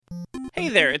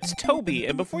there, it's Toby,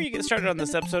 and before you get started on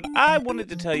this episode, I wanted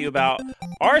to tell you about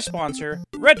our sponsor,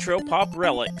 Retro Pop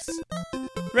Relics.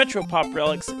 Retro Pop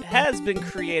Relics has been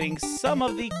creating some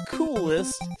of the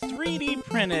coolest 3D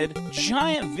printed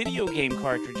giant video game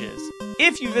cartridges.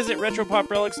 If you visit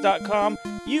RetroPopRelics.com,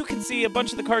 you can see a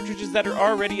bunch of the cartridges that are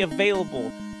already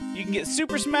available. You can get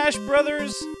Super Smash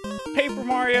Bros., Paper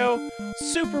Mario,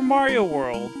 Super Mario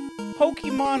World,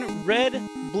 Pokemon Red,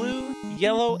 Blue,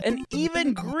 Yellow, and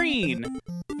even Green.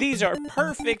 These are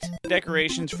perfect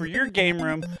decorations for your game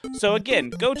room, so again,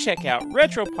 go check out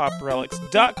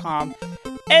RetroPopRelics.com,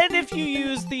 and if you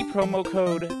use the promo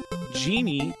code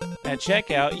GENIE at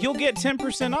checkout, you'll get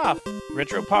 10% off.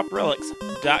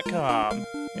 RetroPopRelics.com.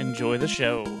 Enjoy the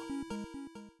show.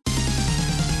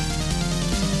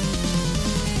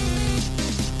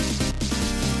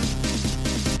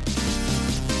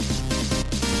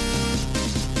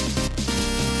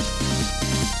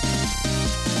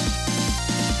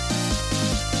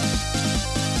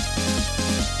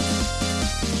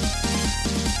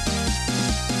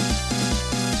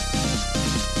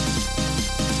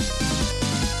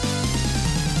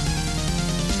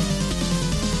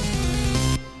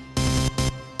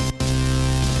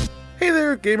 Hey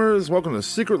there, gamers! Welcome to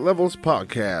Secret Levels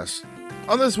Podcast.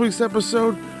 On this week's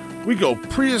episode, we go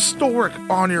prehistoric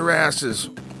on your asses,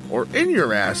 or in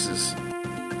your asses.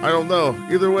 I don't know.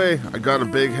 Either way, I got a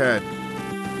big head.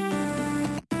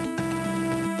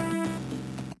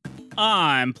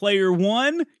 I'm Player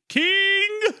 1,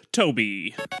 King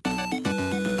Toby.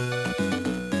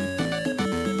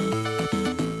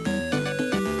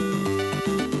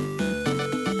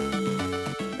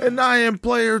 And I am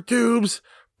Player 2's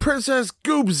Princess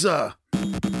Goobza.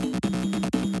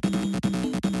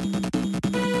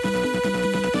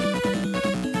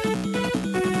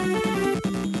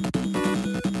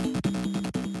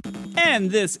 And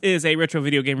this is a retro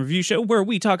video game review show where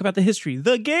we talk about the history,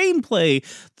 the gameplay,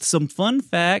 some fun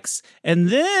facts, and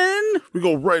then We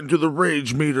go right into the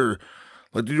rage meter.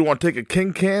 Like, do you want to take a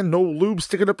king can, no lube,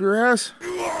 stick it up your ass?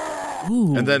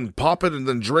 Ooh. And then pop it and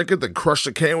then drink it, then crush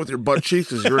the can with your butt cheeks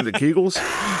because you're into Kegels?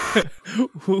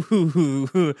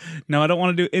 No, I don't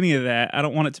want to do any of that. I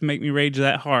don't want it to make me rage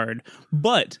that hard.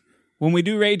 But when we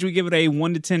do rage, we give it a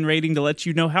 1 to 10 rating to let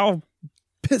you know how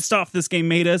pissed off this game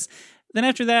made us. Then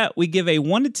after that, we give a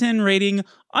 1 to 10 rating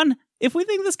on if we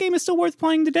think this game is still worth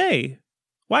playing today.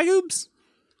 Why, Goobs?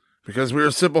 Because we are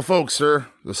simple folks, sir.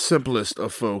 The simplest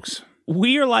of folks.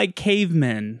 We are like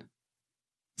cavemen.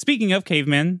 Speaking of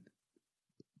cavemen,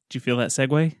 did you feel that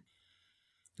segue?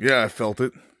 Yeah, I felt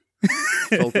it.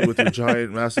 Felt it with your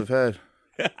giant, massive head.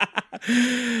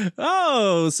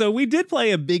 Oh, so we did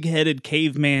play a big-headed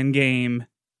caveman game.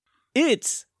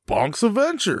 It's Bonk's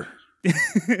Adventure.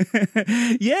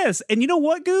 Yes, and you know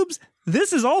what, Goobs?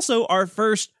 This is also our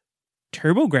first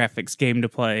TurboGrafx game to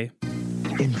play.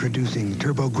 Introducing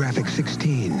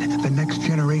TurboGrafx-16, the next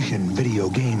generation video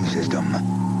game system.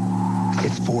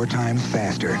 It's 4 times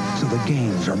faster, so the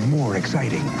games are more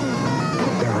exciting.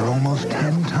 There are almost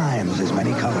 10 times as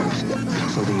many colors,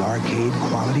 so the arcade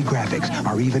quality graphics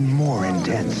are even more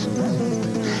intense.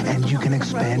 And you can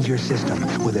expand your system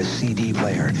with a CD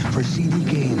player for CD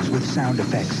games with sound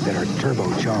effects that are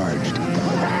turbocharged.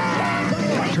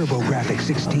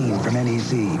 TurboGrafx-16 from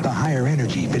NEC, the higher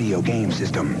energy video game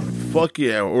system. Fuck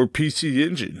yeah, or PC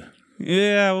Engine.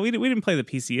 Yeah, we didn't play the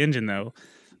PC Engine, though.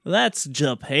 That's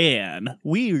Japan.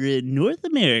 We're in North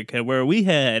America, where we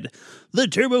had the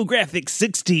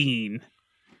TurboGrafx-16.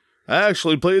 I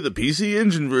actually played the PC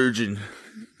Engine version.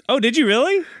 Oh, did you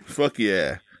really? Fuck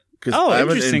yeah. Because Oh, I'm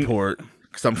an interesting. import.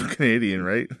 Because I'm Canadian,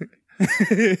 right?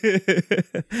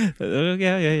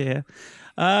 Yeah.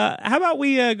 How about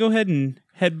we go ahead and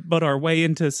headbutt our way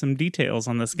into some details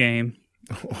on this game?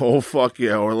 Oh, fuck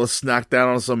yeah. Or let's snack down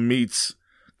on some meats.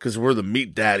 Because we're the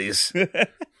meat daddies.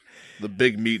 The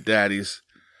big meat daddies.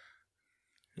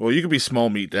 Well, you can be small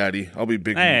meat daddy. I'll be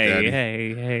big meat daddy.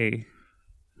 Hey.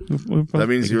 That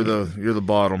means you're the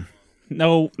bottom.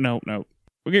 No.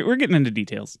 We're getting into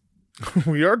details.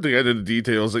 We are getting into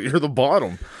details that you're the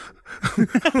bottom.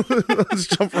 Let's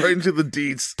jump right into the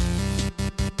deets.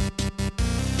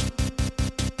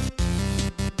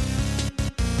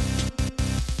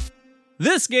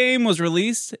 This game was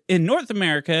released in North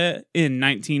America in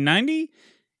 1990.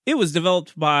 It was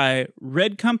developed by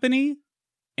Red Company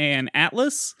and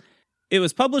Atlas. It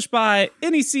was published by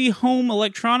NEC Home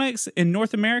Electronics in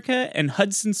North America and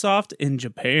Hudson Soft in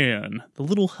Japan. The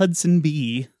little Hudson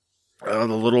Bee. The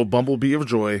little bumblebee of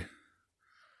joy.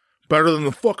 Better than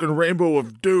the fucking rainbow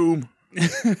of doom.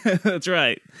 That's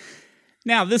right.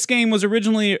 Now, this game was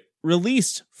originally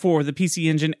released for the PC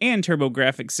Engine and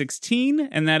TurboGrafx-16,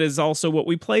 and that is also what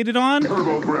we played it on.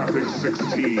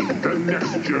 TurboGrafx-16, the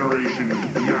next generation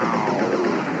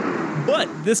now.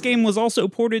 But this game was also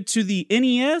ported to the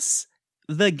NES,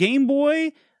 the Game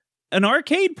Boy, an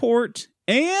arcade port,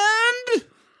 and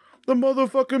The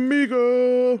motherfucking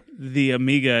Amiga. the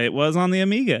Amiga. It was on the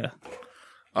Amiga.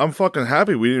 I'm fucking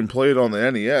happy we didn't play it on the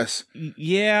NES.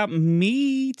 Yeah,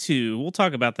 me too. We'll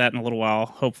talk about that in a little while,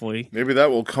 hopefully. Maybe that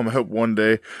will come out one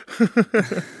day.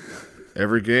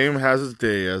 Every game has its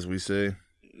day, as we say.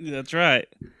 That's right.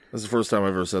 That's the first time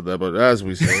I've ever said that, but as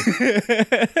we say.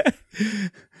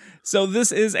 So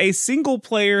this is a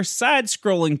single-player,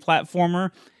 side-scrolling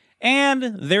platformer, and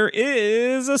there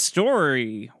is a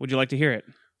story. Would you like to hear it?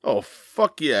 Oh,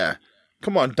 fuck yeah.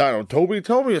 Come on, Dino Toby,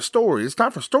 tell me a story. It's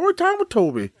time for story time with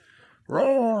Toby.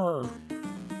 Roar.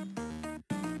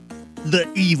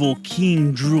 The evil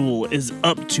King Drool is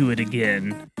up to it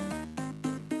again.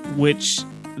 Which,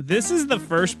 this is the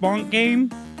first Bonk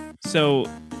game, so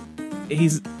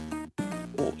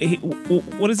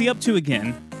what is he up to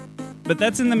again? But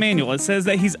that's in the manual. It says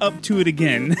that he's up to it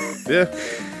again. Yeah.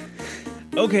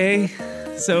 Okay,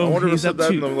 so I wonder if it he's said up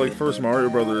that to... in the first Mario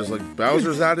Brothers.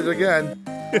 Bowser's at it again.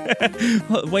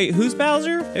 Wait, who's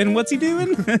Bowser? And what's he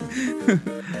doing?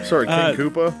 Sorry, King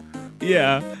Koopa.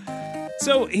 Yeah.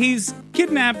 So he's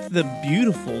kidnapped the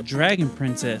beautiful dragon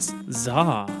princess,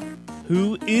 Za,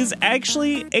 who is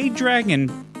actually a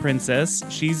dragon princess.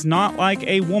 She's not like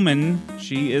a woman.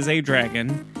 She is a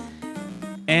dragon.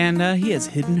 And he has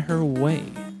hidden her away.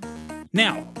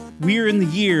 Now, we're in the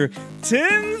year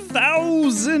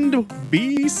 10,000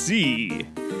 BC.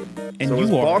 And So is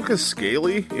you are... Bonk a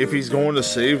scaly if he's going to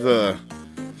save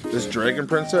this dragon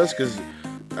princess? Because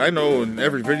I know in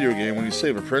every video game, when you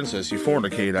save a princess, you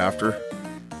fornicate after.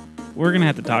 We're going to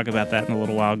have to talk about that in a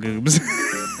little while, Goobs.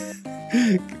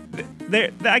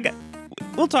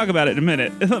 We'll talk about it in a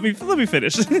minute. Let me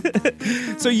finish.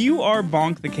 So you are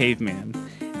Bonk the Caveman.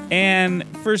 And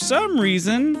for some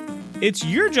reason, it's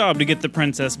your job to get the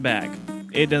princess back.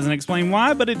 It doesn't explain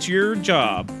why, but it's your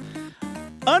job.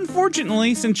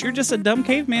 Unfortunately, since you're just a dumb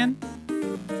caveman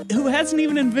who hasn't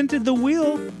even invented the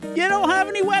wheel, you don't have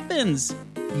any weapons.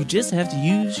 You just have to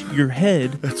use your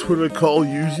head That's what I call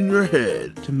using your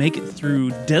head. to make it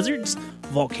through deserts,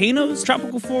 volcanoes,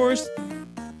 tropical forests,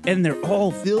 and they're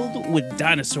all filled with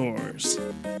dinosaurs.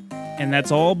 And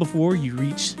that's all before you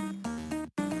reach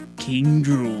King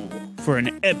Drool for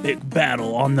an epic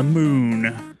battle on the moon.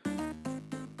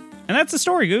 And that's the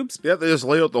story, Goobs. Yeah, they just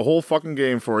lay out the whole fucking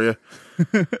game for you.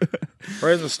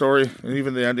 Right in the story, and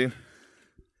even the ending.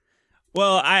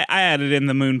 Well, I added in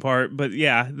the moon part, but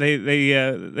yeah, they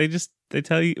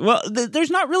tell you. Well,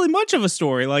 there's not really much of a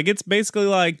story. Like, it's basically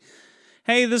like,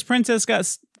 hey, this princess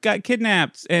got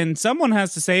kidnapped, and someone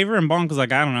has to save her. And Bonk was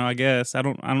like, I don't know. I guess I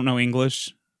don't know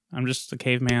English. I'm just a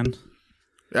caveman.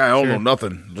 Yeah, I don't know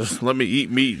nothing. Just let me eat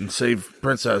meat and save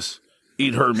princess.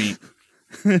 Eat her meat.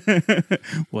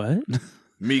 What?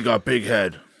 Me got big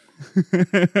head.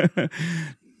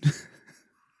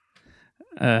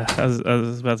 I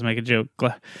was about to make a joke.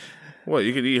 What,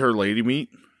 you could eat her lady meat?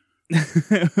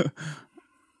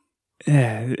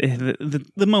 Yeah,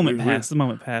 the moment passed. The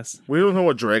moment passed. We don't know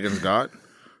what dragons got.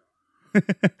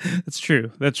 That's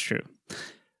true.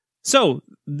 So,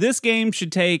 this game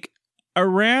should take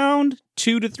around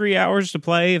 2 to 3 hours to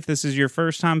play if this is your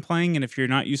first time playing and if you're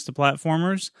not used to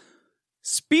platformers.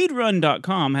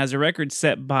 Speedrun.com has a record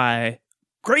set by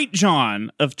Great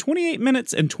John of 28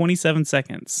 minutes and 27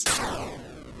 seconds.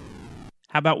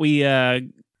 How about we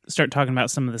start talking about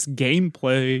some of this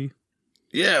gameplay?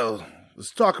 Yeah,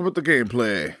 let's talk about the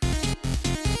gameplay.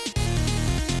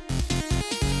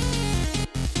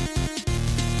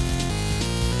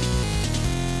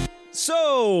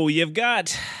 So, you've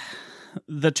got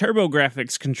the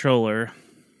TurboGrafx controller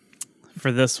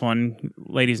for this one,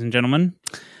 ladies and gentlemen.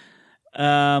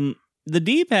 The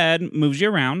D-pad moves you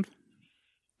around.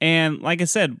 And like I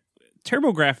said,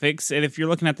 TurboGrafx, and if you're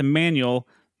looking at the manual,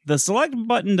 the select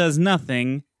button does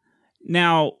nothing.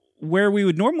 Now, where we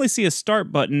would normally see a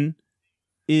start button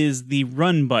is the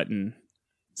run button.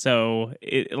 So,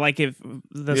 if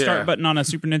the start button on a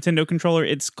Super Nintendo controller,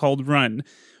 it's called run,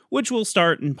 which will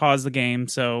start and pause the game,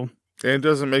 so... And it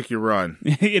doesn't make you run.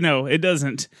 It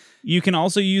doesn't. You can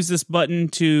also use this button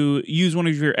to use one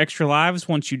of your extra lives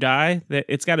once you die.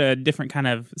 It's got a different kind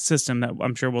of system that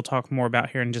I'm sure we'll talk more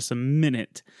about here in just a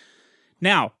minute.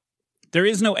 Now, there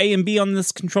is no A and B on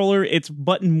this controller. It's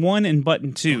button 1 and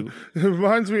button 2. It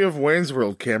reminds me of Wayne's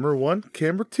World. Camera 1,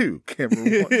 camera 2,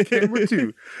 camera 1, camera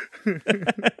 2.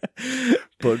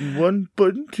 Button 1,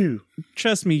 button 2.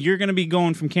 Trust me, you're going to be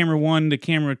going from camera 1 to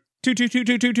camera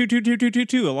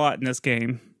two a lot in this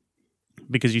game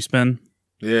because you spin.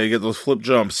 Yeah, you get those flip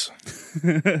jumps.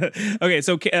 Okay,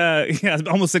 so yeah, I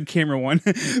almost said camera one.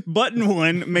 Button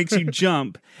one makes you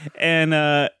jump,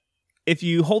 and if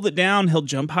you hold it down, he'll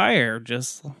jump higher,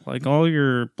 just like all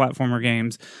your platformer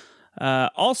games.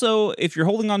 Also, if you're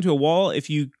holding onto a wall, if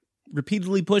you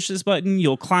repeatedly push this button,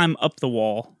 you'll climb up the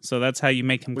wall. So that's how you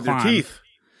make him with climb. Your teeth.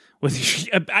 With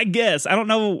I guess I don't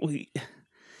know.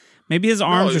 Maybe his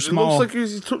arms are small. It looks like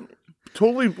he's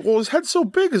totally. Well, his head's so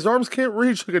big, his arms can't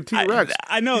reach like a T-Rex.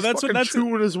 I know he's that's fucking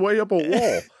chewing his way up a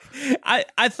wall.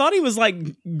 I thought he was like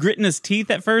gritting his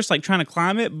teeth at first, like trying to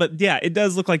climb it, but yeah, it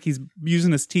does look like he's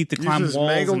using his teeth to climb walls.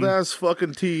 Mangled ass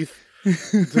fucking teeth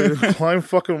to climb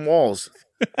fucking walls.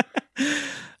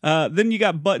 Then you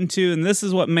got button 2, and this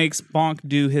is what makes Bonk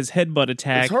do his headbutt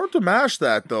attack. It's hard to mash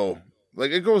that though.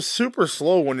 Like it goes super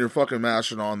slow when you're fucking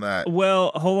mashing on that.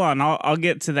 Well, hold on, I'll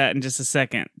get to that in just a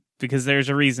second because there's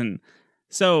a reason.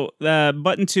 So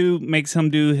button 2 makes him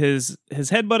do his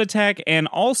headbutt attack, and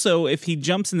also if he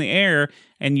jumps in the air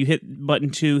and you hit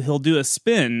button 2, he'll do a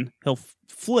spin. He'll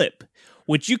flip,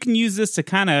 which you can use this to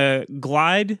kind of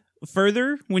glide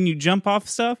further when you jump off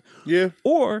stuff. Yeah.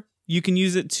 Or you can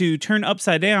use it to turn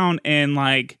upside down and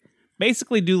like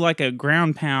basically do like a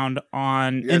ground pound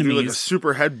on enemies. Do like a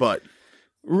super headbutt.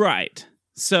 Right.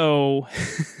 So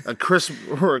a Chris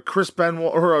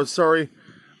Benoit,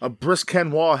 a Brisk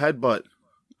Benoit headbutt.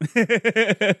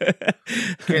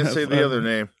 Can't say the other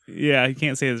name. Yeah, he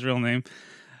can't say his real name.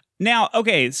 Now,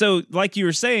 okay, so like you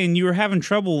were saying, you were having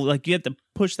trouble, like you had to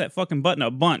push that fucking button a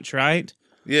bunch, right?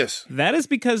 Yes. That is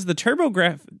because the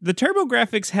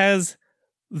TurboGrafx has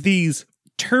these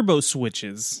turbo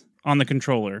switches on the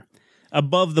controller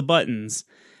above the buttons.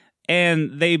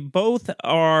 And they both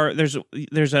are there's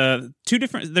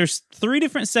 3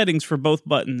 different settings for both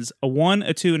buttons, a 1,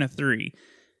 a 2, and a 3.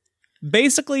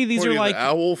 Basically, these are like the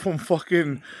owl from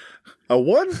fucking a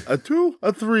 1, a 2,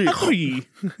 a 3. A 3.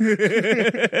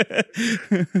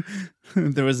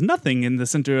 There was nothing in the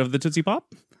center of the Tootsie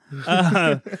Pop.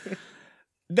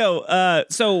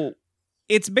 So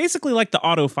it's basically like the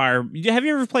auto fire. Have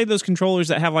you ever played those controllers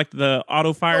that have like the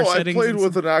auto fire settings? I played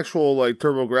with an actual like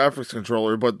TurboGrafx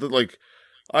controller, but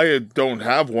I don't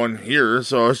have one here,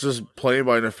 so I was just playing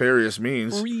by nefarious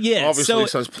means. Yeah, obviously,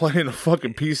 so I was playing a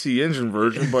fucking PC Engine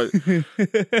version, but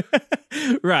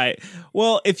right.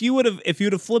 Well, if you would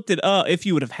have flipped it up, if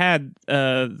you would have had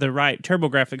the right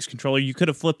TurboGrafx controller, you could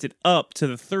have flipped it up to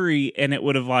the 3, and it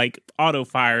would have like auto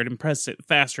fired and pressed it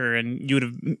faster, and you would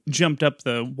have jumped up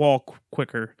the wall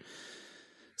quicker.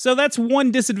 So that's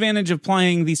one disadvantage of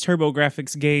playing these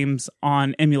TurboGrafx games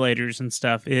on emulators and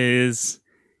stuff is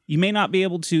you may not be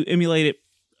able to emulate it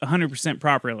 100%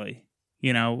 properly,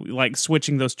 you know, like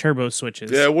switching those turbo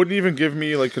switches. Yeah, it wouldn't even give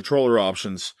me like controller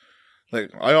options.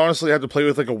 Like I honestly had to play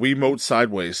with like a Wiimote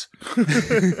sideways.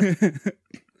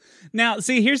 Now,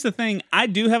 see, here's the thing. I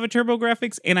do have a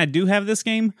TurboGrafx and I do have this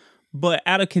game, but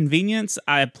out of convenience,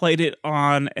 I played it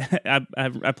on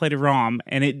I played a ROM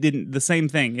and it didn't the same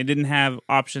thing. It didn't have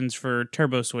options for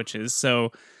turbo switches,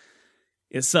 so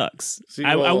it sucks. See,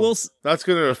 I will. That's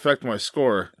going to affect my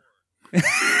score.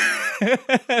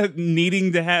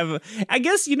 Needing to have, I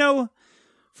guess, you know,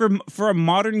 for a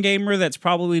modern gamer that's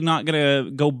probably not going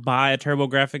to go buy a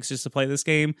TurboGrafx just to play this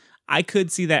game, I could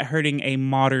see that hurting a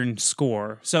modern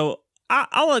score. So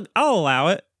I'll allow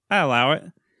it. I allow it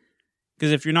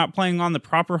because if you're not playing on the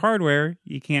proper hardware,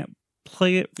 you can't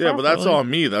play it properly. Yeah, but that's on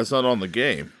me. That's not on the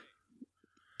game.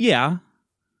 Yeah.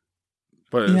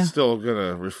 But it's still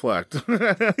gonna reflect.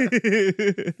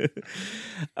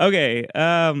 Okay.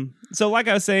 So like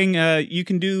I was saying, you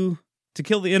can do to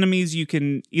kill the enemies, you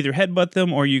can either headbutt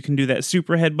them or you can do that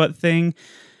super headbutt thing.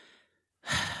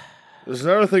 There's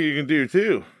another thing you can do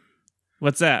too.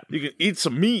 What's that? You can eat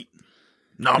some meat.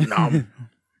 Nom nom.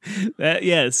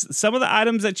 Yes. Some of the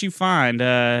items that you find,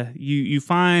 you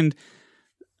find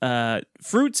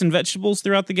fruits and vegetables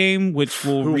throughout the game, which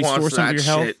will restore some of your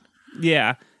health. Shit?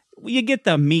 Yeah. You get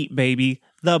the meat, baby.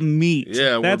 The meat.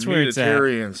 Yeah, that's where it's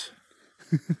at.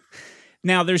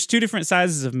 Now, there's 2 different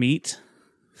sizes of meat.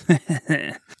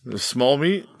 There's small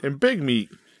meat and big meat.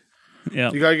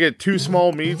 Yeah. You gotta get 2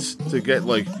 small meats to get,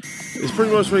 like... This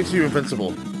pretty much makes you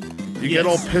invincible. You get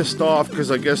all pissed off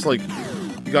because I guess, like,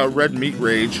 you got red meat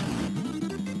rage.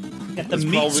 Got the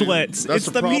meat sweats. It's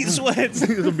the meat sweats.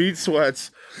 The meat sweats.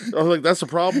 I was like, that's the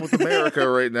problem with America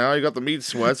right now. You got the meat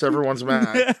sweats. Everyone's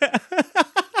mad.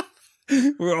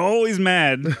 We're always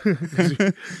mad.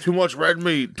 Too much red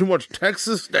meat. Too much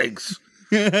Texas steaks.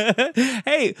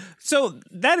 Hey, so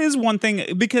that is one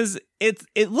thing because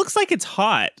it looks like it's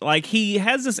hot. Like he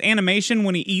has this animation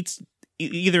when he eats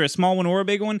either a small one or a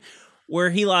big one, where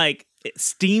he like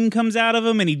steam comes out of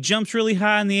him and he jumps really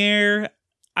high in the air.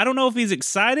 I don't know if he's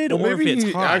excited or if maybe it's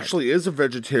he hot. actually is a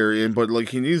vegetarian, but like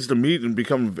he needs to meat and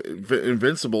become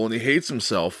invincible, and he hates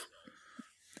himself.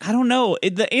 I don't know.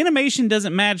 The animation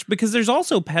doesn't match because there's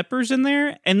also peppers in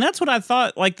there, and that's what I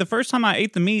thought. Like the first time I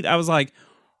ate the meat, I was like,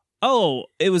 oh,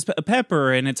 it was a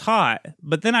pepper and it's hot.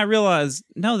 But then I realized,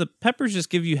 no, the peppers just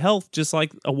give you health just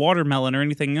like a watermelon or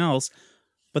anything else.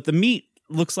 But the meat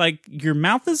looks like your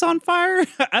mouth is on fire.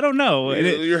 I don't know.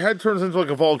 Your head turns into like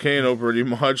a volcano pretty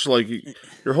much. Like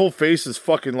your whole face is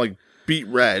fucking like beet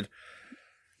red.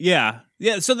 Yeah.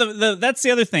 Yeah. So that's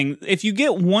the other thing. If you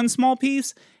get one small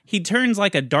piece, he turns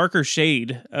like a darker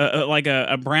shade, like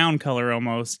a brown color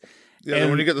almost. Yeah,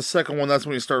 and when you get the second one, that's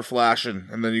when you start flashing,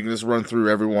 and then you can just run through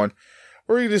everyone.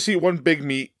 Or you can just eat one big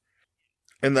meat,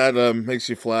 and that makes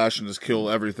you flash and just kill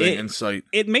everything in sight.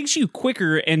 It makes you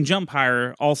quicker and jump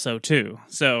higher also, too.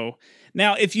 So,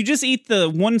 now, if you just eat the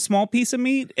one small piece of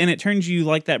meat, and it turns you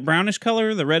like that brownish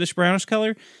color, the reddish-brownish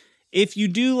color, if you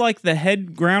do like the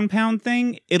head ground pound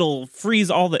thing, it'll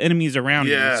freeze all the enemies around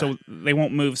you, so they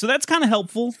won't move. So that's kind of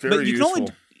helpful. Very useful.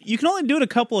 You can only do it a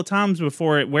couple of times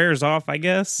before it wears off, I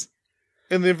guess.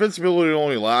 And the invincibility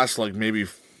only lasts like maybe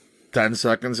 10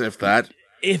 seconds, if that.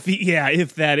 If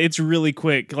that, it's really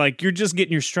quick. Like you're just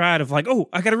getting your stride of like, oh,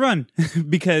 I gotta run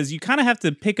because you kind of have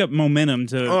to pick up momentum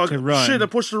to run. Shit! I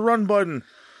pushed the run button.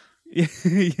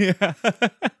 Yeah.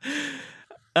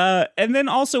 And then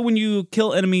also when you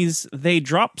kill enemies, they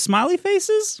drop smiley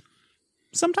faces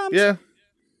sometimes. Yeah,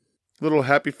 little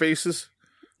happy faces.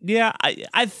 Yeah,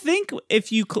 I think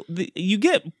if you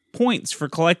get points for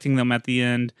collecting them at the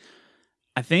end.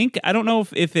 I don't know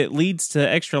if it leads to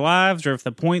extra lives or if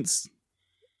the points,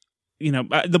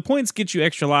 the points get you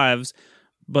extra lives,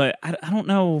 but I don't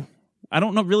know. I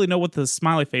don't really know what the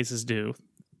smiley faces do.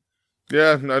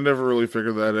 Yeah, I never really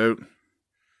figured that out.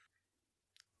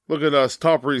 Look at us,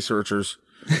 top researchers.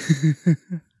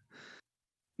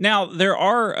 Now, there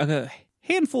are a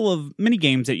handful of mini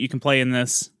games that you can play in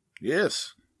this.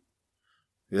 Yes.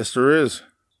 Yes, there is.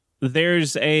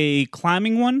 There's a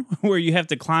climbing one where you have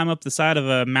to climb up the side of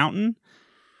a mountain.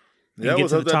 Yeah,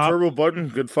 without that turbo button,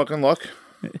 good fucking luck.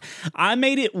 I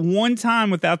made it one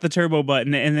time without the turbo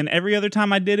button, and then every other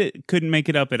time I did it, couldn't make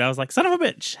it up it. I was like, son of a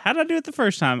bitch, how did I do it the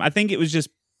first time? I think it was just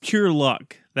pure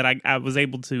luck that I was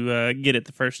able to get it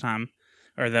the first time,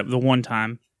 or the one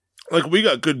time. Like, we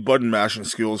got good button mashing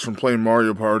skills from playing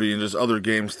Mario Party and just other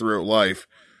games throughout life.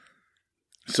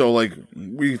 So, like,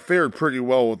 we fared pretty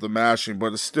well with the mashing, but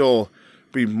it'd still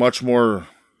be much more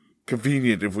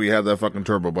convenient if we had that fucking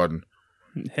turbo button.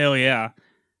 Hell yeah.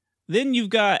 Then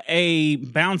you've got a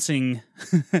bouncing,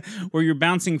 where you're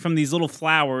bouncing from these little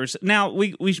flowers. Now,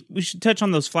 we should touch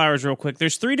on those flowers real quick.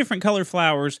 There's 3 different color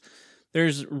flowers.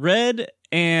 There's red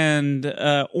and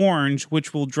orange,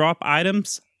 which will drop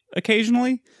items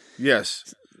occasionally.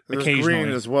 Yes. There's green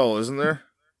as well, isn't there?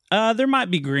 There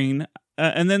might be green.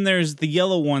 And then there's the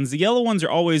yellow ones. The yellow ones are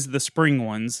always the spring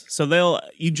ones. So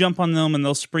you jump on them and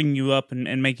they'll spring you up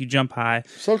and make you jump high.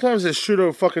 Sometimes they shoot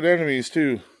out fucking enemies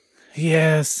too.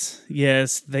 Yes.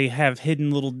 They have hidden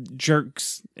little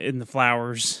jerks in the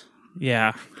flowers.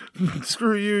 Yeah.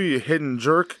 Screw you, you hidden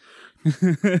jerk.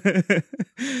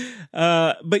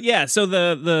 But yeah, so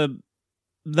the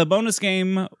bonus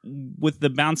game with the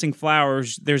bouncing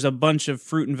flowers, there's a bunch of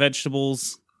fruit and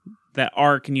vegetables that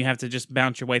arc, and you have to just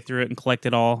bounce your way through it and collect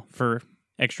it all for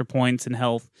extra points and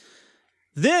health.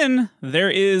 Then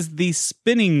there is the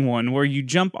spinning one where you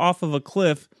jump off of a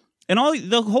cliff, and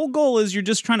the whole goal is you're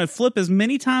just trying to flip as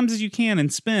many times as you can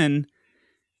and spin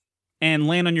and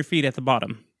land on your feet at the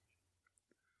bottom.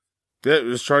 Yeah,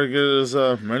 just try to get as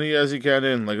many as you can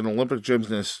in, like an Olympic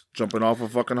gymnast jumping off a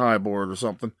fucking high board or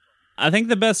something. I think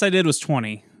the best I did was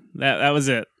 20. That was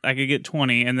it. I could get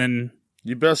 20, and then...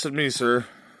 You bested me, sir.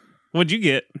 What'd you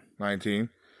get? 19.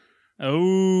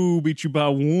 Oh, beat you by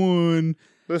 1.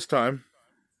 This time,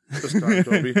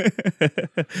 Toby.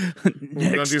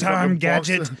 Next time,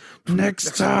 Gadget.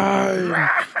 Next time.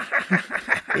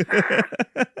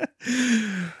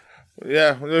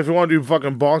 Yeah, if you want to do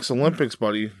fucking Bonk's Olympics,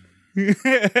 buddy.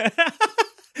 That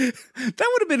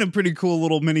would have been a pretty cool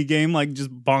little mini game, like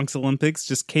just Bonk's Olympics,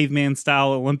 just caveman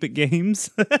style Olympic games.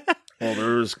 Well,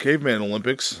 there's Caveman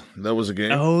Olympics. That was a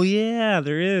game. Oh, yeah,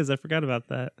 there is. I forgot about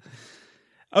that.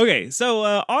 Okay, so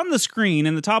on the screen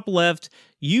in the top left,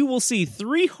 you will see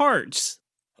 3 hearts,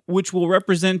 which will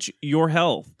represent your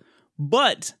health.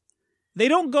 But they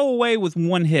don't go away with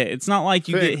one hit. It's not like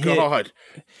you get hit. God.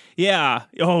 Yeah.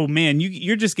 Oh, man,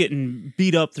 you're just getting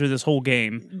beat up through this whole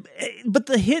game. But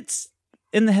the hits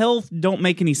and the health don't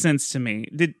make any sense to me.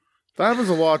 That happens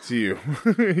a lot to you.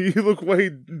 You look way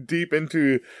deep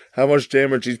into how much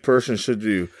damage each person should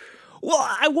do. Well,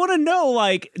 I want to know,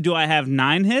 like, do I have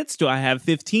 9 hits? Do I have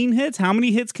 15 hits? How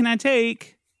many hits can I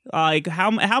take? Like,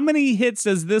 how many hits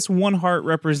does this one heart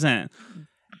represent?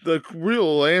 The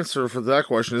real answer for that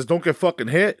question is don't get fucking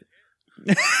hit.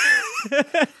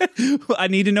 I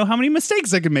need to know how many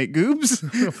mistakes I can make, Goobs.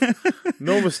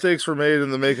 No mistakes were made in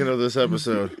the making of this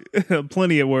episode.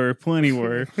 Plenty were.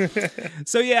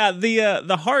 So yeah,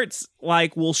 the hearts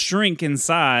like will shrink in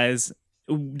size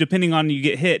depending on you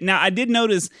get hit. Now I did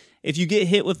notice if you get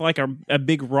hit with like a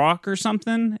big rock or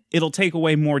something, it'll take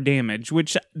away more damage,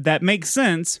 which that makes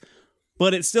sense,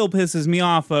 but it still pisses me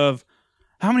off of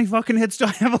how many fucking hits do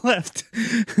I have left?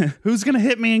 Who's gonna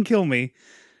hit me and kill me?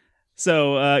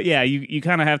 So, yeah, you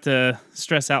kind of have to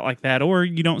stress out like that, or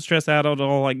you don't stress out at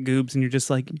all like Goobs, and you're just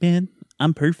like, man,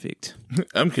 I'm perfect.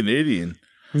 I'm Canadian.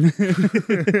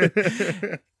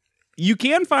 You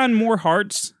can find more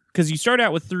hearts, because you start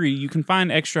out with 3. You can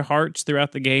find extra hearts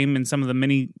throughout the game in some of the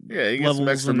mini Yeah, you get levels some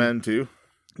extra men, too.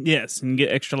 Yes, and you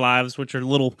get extra lives, which are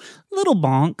little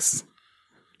bonks.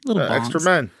 Little bonks. Extra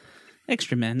men.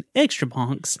 Extra men. Extra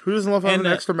bonks. Who doesn't love having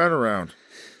extra men around?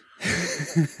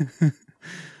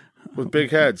 With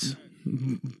big heads.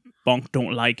 Bonk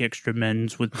don't like extra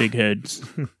men's with big heads.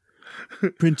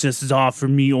 Princesses are for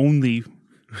me only.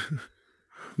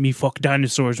 Me fuck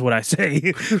dinosaurs, what I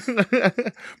say.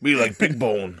 Me like big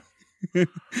bone.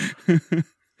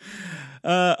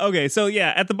 Okay, so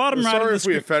yeah, at the bottom right of the if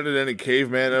we offended any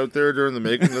caveman out there during the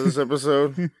making of this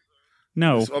episode.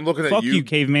 No. I'm looking at fuck you,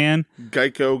 caveman.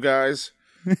 Geico guys.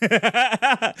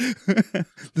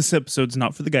 This episode's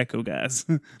not for the Geico guys.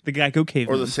 The Geico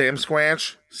caveman. Or the Sam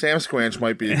Squanch. Sam Squanch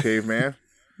might be a caveman.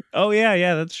 Oh,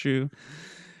 yeah, that's true.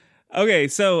 Okay,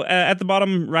 so at the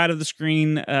bottom right of the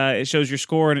screen, it shows your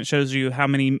score and it shows you how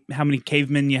many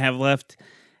cavemen you have left.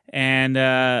 And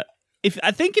if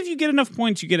you get enough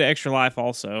points, you get an extra life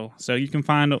also. So you can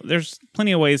there's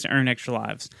plenty of ways to earn extra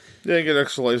lives. Yeah, you get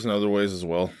extra lives in other ways as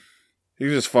well. You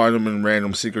can just find them in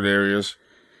random secret areas.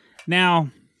 Now,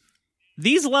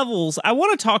 these levels, I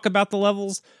want to talk about the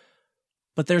levels,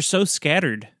 but they're so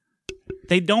scattered.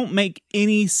 They don't make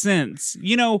any sense.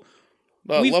 You know,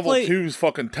 level 2 is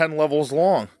fucking 10 levels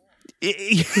long.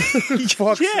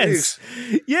 Yes,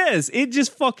 it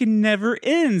just fucking never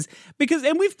ends.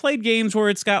 And we've played games where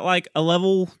it's got like a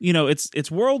level, you know,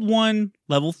 it's World 1,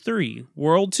 level 3,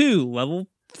 World 2, level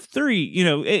 3, you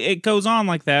know, it goes on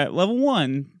like that, level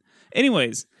 1.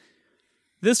 Anyways,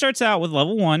 this starts out with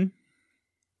level 1,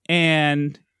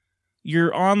 and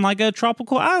you're on like a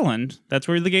tropical island. That's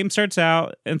where the game starts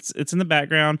out. It's in the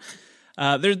background.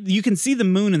 You can see the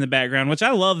moon in the background, which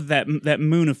I love that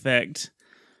moon effect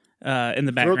in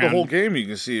the background. Throughout the whole game, you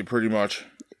can see it pretty much.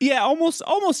 Yeah,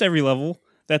 almost every level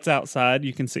that's outside,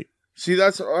 you can see. See,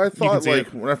 that's what I thought. Like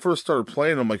when I first started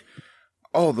playing, I'm like,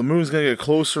 oh, the moon's gonna get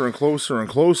closer and closer and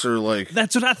closer. Like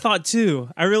that's what I thought too.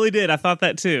 I really did. I thought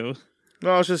that too.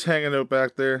 No, it's just hanging out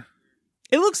back there.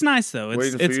 It looks nice though.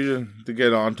 Waiting for you to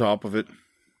get on top of it.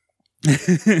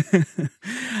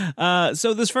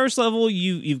 So this first level,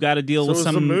 you've got to deal with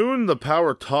some. So is the moon the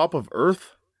power top of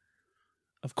Earth?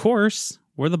 Of course,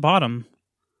 we're the bottom.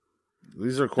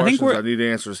 These are questions I need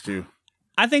answers to.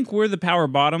 I think we're the power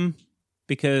bottom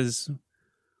because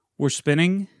we're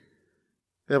spinning.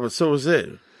 Yeah, but so is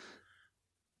it.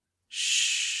 Shh.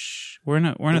 We're in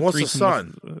a what's threesome. The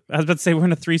sun? I was about to say we're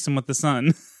in a threesome with the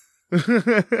sun.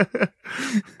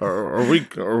 Are we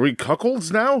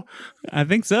cuckolds now? I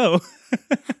think so.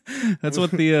 That's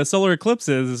what the solar eclipse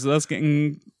is us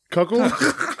getting cuckold.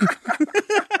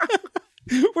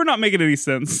 We're not making any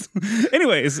sense.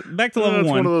 Anyways, back to level 1.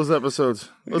 It's one of those episodes.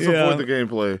 Let's avoid the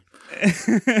gameplay.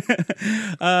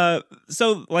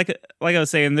 So, like I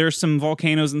was saying, there's some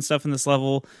volcanoes and stuff in this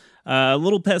level.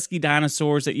 Little pesky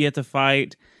dinosaurs that you have to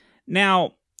fight.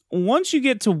 Now, once you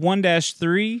get to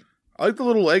 1-3... I like the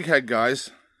little egghead guys.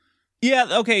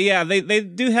 Yeah, okay, yeah. They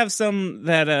do have some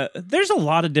that... there's a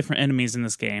lot of different enemies in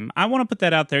this game. I want to put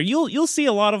that out there. You'll see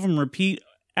a lot of them repeat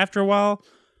after a while,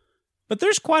 but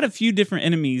there's quite a few different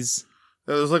enemies.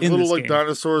 Yeah, there's like little like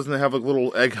dinosaurs, and they have like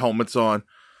little egg helmets on.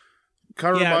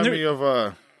 Kind of remind me of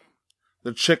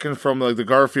the chicken from like the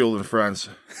Garfield and Friends.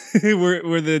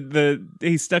 where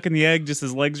he's stuck in the egg, just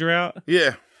his legs are out?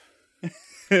 Yeah.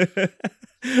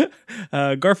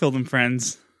 Garfield and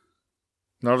Friends.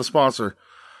 Not a sponsor.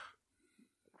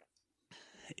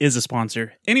 Is a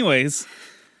sponsor. Anyways,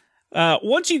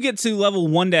 once you get to level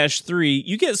 1-3,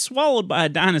 you get swallowed by a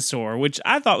dinosaur, which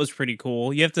I thought was pretty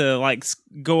cool. You have to like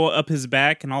go up his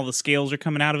back, and all the scales are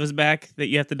coming out of his back that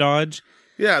you have to dodge.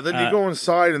 Yeah, then you go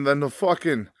inside, and then the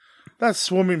That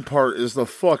swimming part is the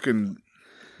fucking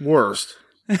worst.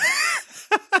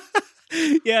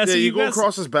 Yeah, so you go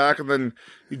across his back and then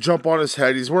you jump on his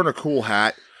head. He's wearing a cool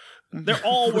hat. They're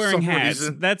all wearing hats.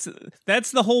 Reason.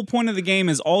 That's the whole point of the game.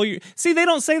 Is all your they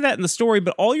don't say that in the story,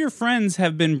 but all your friends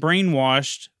have been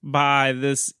brainwashed by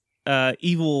this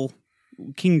evil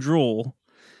King Drool.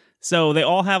 So they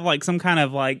all have like some kind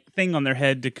of like thing on their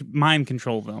head to mind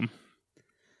control them.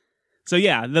 So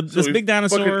yeah, this big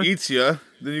dinosaur fucking eats you.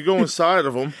 Then you go inside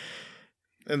of him,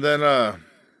 and then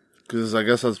because I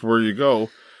guess that's where you go.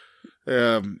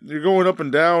 You're going up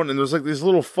and down, and there's like these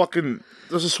little fucking.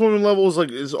 There's a swimming level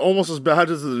is almost as bad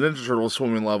as the Ninja Turtle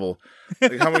swimming level.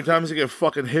 Like how many times you get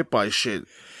fucking hit by shit.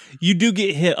 You do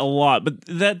get hit a lot, but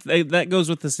that goes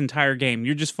with this entire game.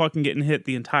 You're just fucking getting hit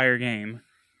the entire game.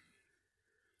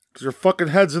 Because your fucking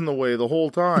head's in the way the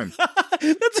whole time.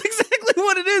 That's exactly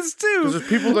what it is, too. Because there's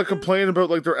people that complain about,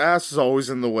 like, their ass is always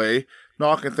in the way,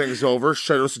 knocking things over.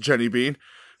 Shout out to Jenny Bean.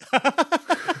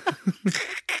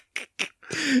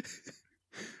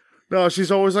 No, she's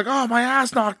always like, oh, my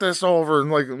ass knocked this over.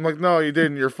 And I'm like, no, you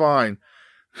didn't. You're fine.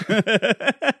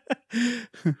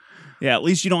 Yeah, at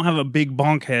least you don't have a big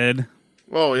bonk head.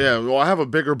 Oh, yeah. Well, I have a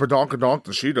bigger badonkadonk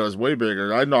than she does. Way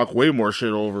bigger. I knock way more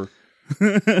shit over.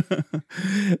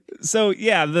 So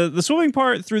yeah, the swimming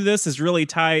part through this is really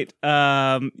tight.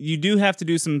 You do have to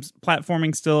do some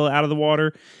platforming still out of the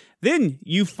water. Then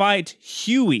you fight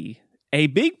Huey, a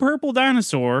big purple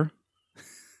dinosaur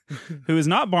who is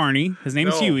not Barney. His name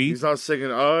is Huey. He's not singing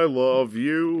I love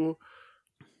you.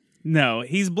 No,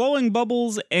 he's blowing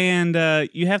bubbles, and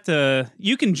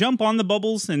you can jump on the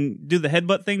bubbles and do the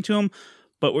headbutt thing to him,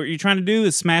 but what you're trying to do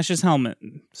is smash his helmet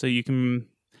so you can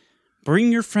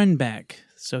bring your friend back,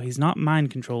 so he's not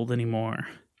mind-controlled anymore.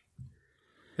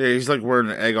 Yeah, he's like wearing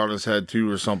an egg on his head, too,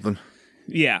 or something.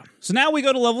 Yeah. So now we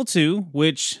go to level 2,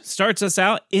 which starts us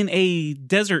out in a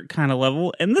desert kind of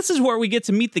level, and this is where we get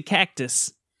to meet the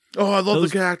cactus. Oh, I love the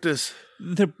cactus.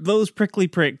 Those prickly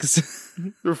pricks.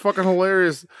 They're fucking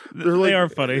hilarious. They are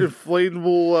funny.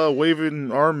 Inflatable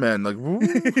waving arm men. Like, woo.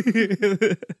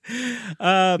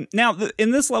 Now, in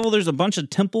this level, there's a bunch of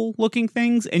temple-looking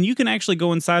things, and you can actually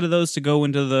go inside of those to go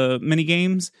into the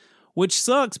mini-games, which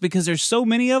sucks because there's so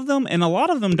many of them, and a lot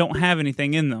of them don't have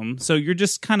anything in them. So you're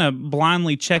just kind of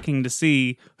blindly checking to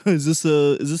see, is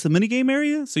this a mini-game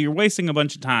area? So you're wasting a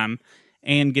bunch of time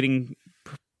and getting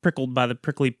prickled by the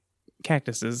prickly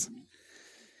cactuses,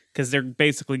 because they're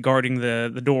basically guarding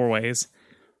the doorways.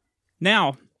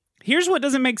 Now, here's what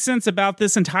doesn't make sense about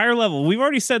this entire level. We've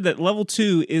already said that level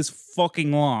 2 is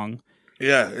fucking long.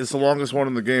 Yeah, it's the longest one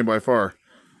in the game by far.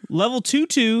 Level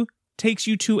 2 takes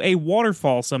you to a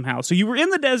waterfall somehow. So you were in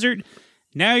the desert,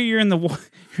 now you're you're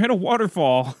at a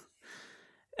waterfall.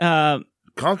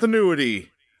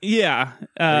 Continuity. Yeah.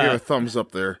 I give a thumbs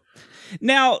up there.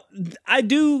 Now, I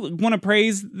do want to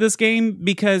praise this game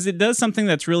because it does something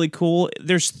that's really cool.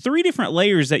 There's 3 different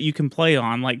layers that you can play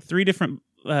on, like 3 different...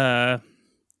 how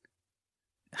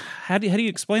do you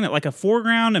explain it? Like a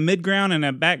foreground, a midground, and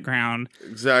a background.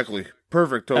 Exactly.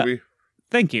 Perfect, Toby.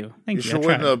 Thank you. You should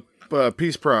win the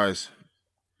Peace Prize.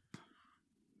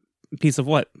 Piece of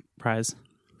what prize?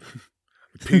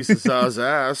 Piece of Saw's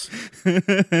ass.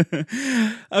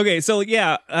 Okay, so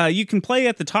yeah, you can play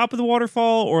at the top of the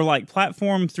waterfall or like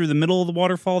platform through the middle of the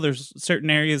waterfall. There's certain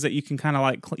areas that you can kind of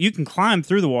like, you can climb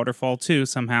through the waterfall too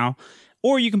somehow,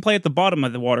 or you can play at the bottom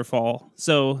of the waterfall.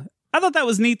 So I thought that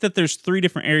was neat that there's 3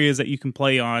 different areas that you can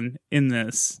play on in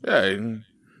this. Yeah, you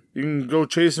can go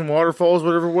chasing waterfalls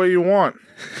whatever way you want.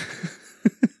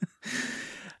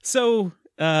 So,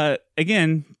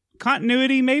 again,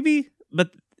 continuity maybe, but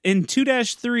in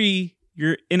 2-3,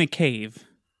 you're in a cave.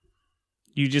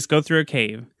 You just go through a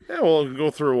cave. Yeah, well, you go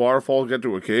through a waterfall, get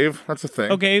to a cave. That's a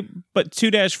thing. Okay, but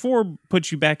 2-4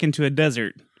 puts you back into a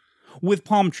desert with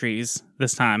palm trees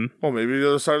this time. Well, maybe the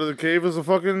other side of the cave is a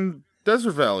fucking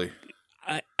desert valley.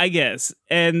 I guess.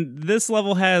 And this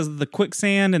level has the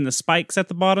quicksand and the spikes at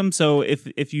the bottom, so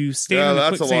if you stand in the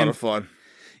quicksand... that's a lot of fun.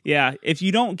 Yeah, if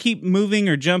you don't keep moving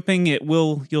or jumping,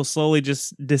 you'll slowly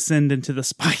just descend into the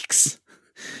spikes.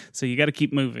 So you got to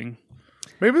keep moving.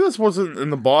 Maybe this wasn't in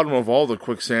the bottom of all the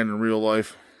quicksand in real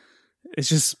life. It's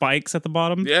just spikes at the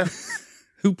bottom? Yeah.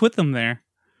 Who put them there?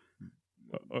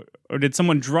 Or did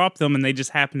someone drop them and they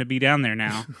just happen to be down there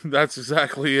now? That's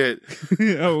exactly it.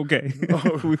 Oh, okay.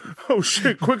 Oh,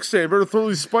 shit, quicksand. Better throw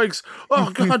these spikes. Oh,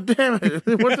 god damn it.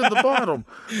 It went to the bottom.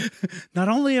 Not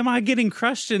only am I getting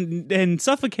crushed and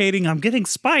suffocating, I'm getting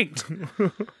spiked.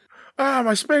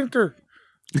 My sphincter.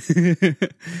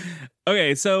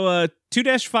 Okay, so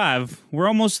 2-5. We're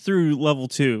almost through level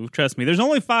 2. Trust me. There's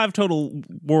only 5 total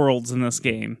worlds in this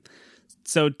game.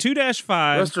 So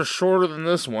 2-5. Rest are shorter than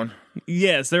this one.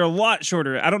 Yes, they're a lot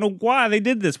shorter. I don't know why they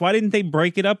did this. Why didn't they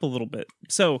break it up a little bit?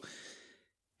 So,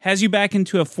 has you back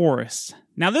into a forest.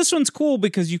 Now, this one's cool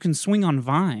because you can swing on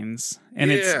vines. And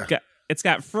it's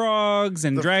got frogs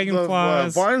and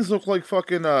dragonflies. The vines look like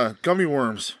fucking gummy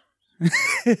worms.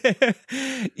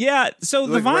 Yeah, so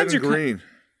the like vines red and are green.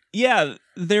 Yeah,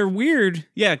 they're weird.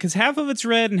 Yeah, because half of it's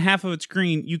red and half of it's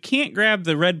green. You can't grab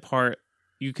the red part.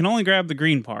 You can only grab the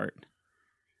green part.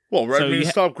 Well, red means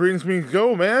stop, green means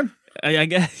go, man. I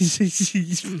guess.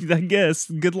 I guess.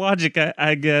 Good logic,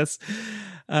 I guess.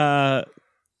 And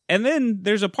then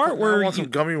there's a part where I want some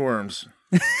gummy worms.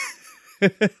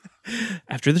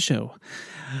 After the show.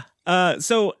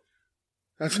 So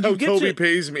that's how Toby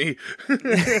pays me.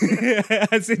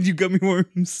 I said you gummy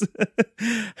worms.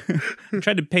 I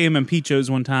tried to pay him in peachos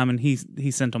one time, and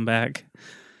he sent them back.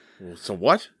 So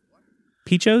what?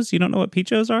 Peachos? You don't know what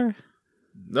peachos are?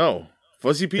 No.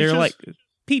 Fuzzy peaches? They're like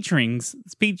peach rings.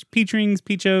 It's peach rings,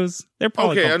 peachos. They're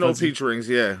probably okay. called I know fuzzy. peach rings.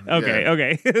 Yeah.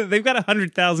 Okay. They've got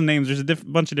 100,000 names. There's a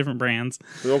bunch of different brands.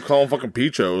 We don't call them fucking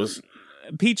peachos.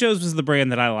 Peachos was the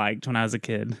brand that I liked when I was a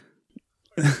kid.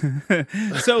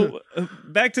 So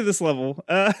back to this level.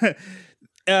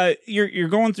 You're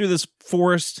going through this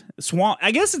forest swamp.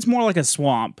 I guess it's more like a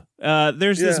swamp.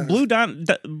 There's this blue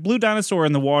dinosaur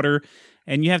in the water,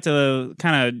 and you have to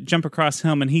kind of jump across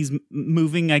him, and he's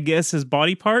moving, I guess, his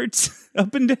body parts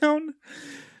up and down.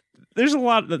 There's a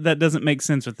lot that doesn't make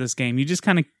sense with this game. You just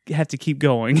kind of have to keep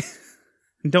going.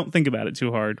 Don't think about it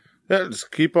too hard. Yeah,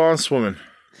 just keep on swimming.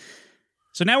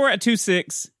 So now we're at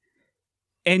 2-6,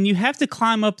 and you have to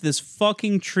climb up this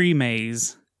fucking tree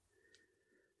maze.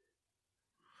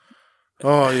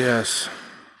 Oh, yes.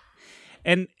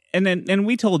 And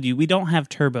we told you we don't have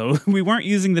turbo. We weren't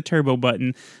using the turbo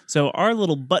button, so our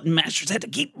little button mashers had to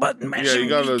keep button mashing.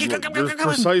 Yeah, there's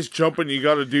precise jumping you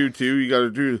got to do, too. You got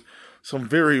to do some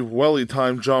very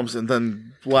welly-timed jumps and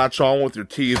then latch on with your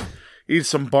teeth, eat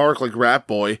some bark like Rat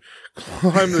Boy,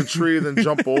 climb the tree, then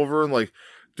jump over and, like,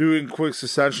 doing quick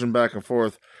succession back and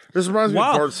forth. This reminds me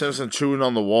of Bart Simpson chewing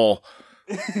on the wall.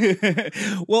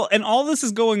 Well, and all this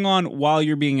is going on while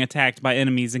you're being attacked by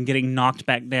enemies and getting knocked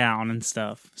back down and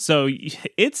stuff. So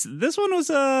this one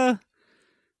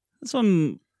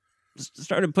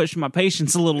started pushing my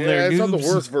patience a little there. Yeah, it's not the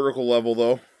worst vertical level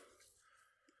though.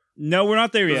 No, we're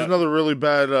not there yet. There's another really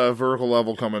bad vertical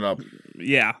level coming up.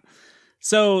 Yeah.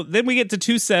 So then we get to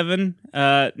 2-7.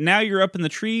 Now you're up in the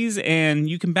trees and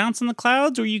you can bounce on the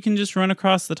clouds, or you can just run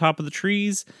across the top of the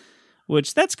trees,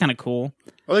 which that's kind of cool.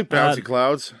 I like bouncy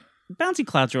clouds. Bouncy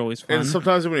clouds are always fun. And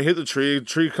sometimes when you hit the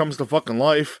tree comes to fucking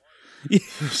life.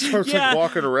 Starts like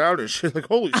walking around and shit. Like,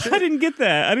 holy shit. I didn't get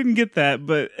that.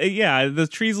 But yeah, the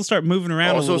trees will start moving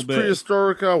around a little bit. So it's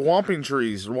prehistoric whomping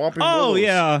trees. Whomping willows.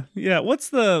 Yeah. Yeah. What's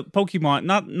the Pokemon?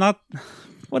 Not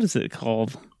what is it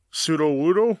called?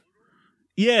 Sudowoodo?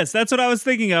 Yes, that's what I was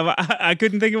thinking of. I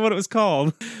couldn't think of what it was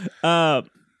called. Then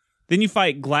you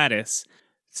fight Gladys.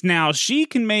 Now, she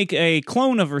can make a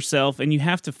clone of herself, and you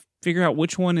have to figure out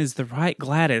which one is the right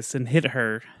Gladys and hit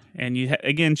her. And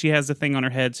again, she has the thing on her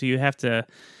head, so you have to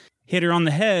hit her on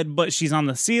the head, but she's on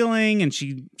the ceiling, and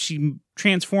she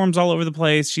transforms all over the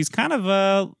place. She's kind of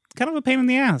a pain in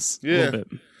the ass. Yeah. A little bit.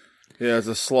 Yeah, it's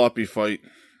a sloppy fight.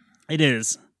 It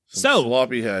is.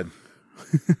 Sloppy head.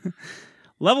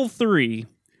 Level 3.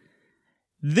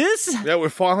 Yeah, we're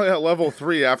finally at level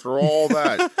 3 after all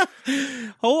that.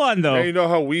 Hold on, though. Now you know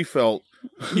how we felt.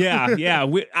 Yeah.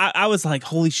 I was like,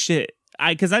 holy shit.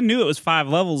 Because I knew it was 5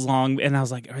 levels long, and I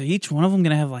was like, are each one of them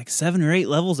going to have like 7 or 8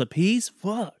 levels apiece?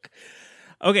 Fuck.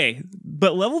 Okay,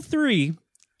 but level 3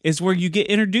 is where you get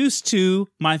introduced to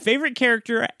my favorite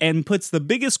character and puts the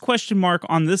biggest question mark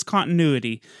on this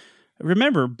continuity.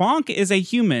 Remember, Bonk is a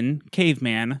human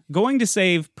caveman going to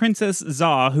save Princess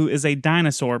Za, who is a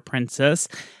dinosaur princess.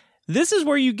 This is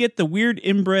where you get the weird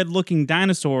inbred-looking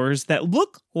dinosaurs that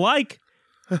look like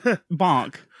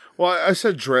Bonk. Well, I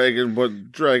said dragon,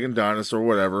 but dragon, dinosaur,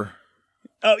 whatever.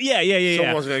 Oh, yeah.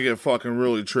 Someone's going to get fucking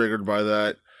really triggered by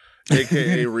that,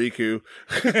 a.k.a. Riku.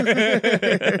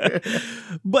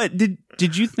 But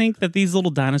did you think that these little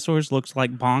dinosaurs looked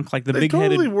like Bonk? Like the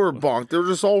big-headed... They totally were Bonk. They were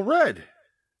just all red.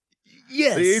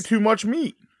 Yes. They ate too much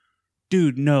meat.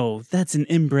 Dude, no. That's an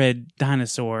inbred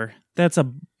dinosaur. That's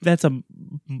a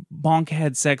Bonk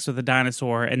had sex with a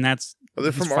dinosaur, and that's... Are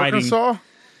they from Arkansas?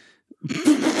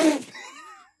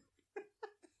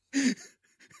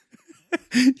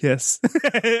 Yes.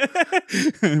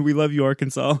 We love you,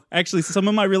 Arkansas. Actually, some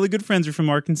of my really good friends are from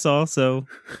Arkansas, so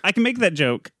I can make that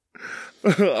joke.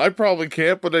 I probably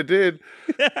can't, but I did.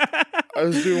 I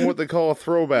was doing what they call a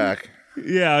throwback.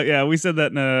 Yeah, we said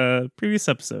that in a previous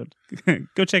episode.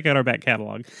 Go check out our back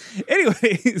catalog.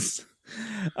 Anyways,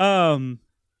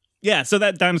 yeah, so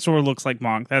that dinosaur looks like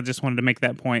Bonk. I just wanted to make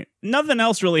that point. Nothing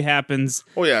else really happens.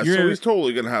 Oh, yeah, so he's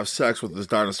totally going to have sex with this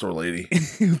dinosaur lady.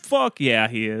 Fuck yeah,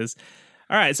 he is.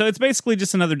 All right, so it's basically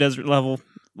just another desert level.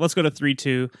 Let's go to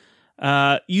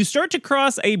 3-2. You start to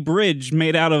cross a bridge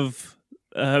made out of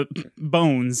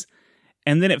bones,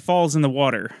 and then it falls in the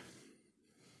water.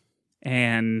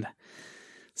 And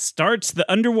starts the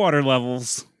underwater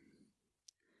levels.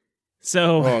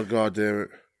 So, oh, God damn it.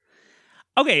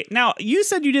 Okay, now, you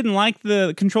said you didn't like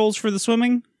the controls for the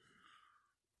swimming?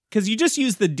 Because you just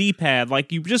use the D-pad,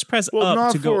 like you just press up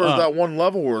to go up. Well, not for that one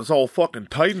level where it's all fucking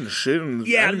tight and shit and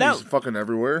enemies fucking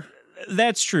everywhere.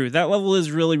 That's true. That level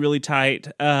is really, really tight.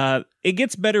 It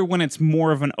gets better when it's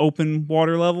more of an open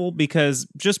water level because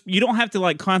you don't have to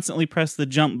like constantly press the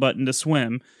jump button to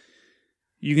swim.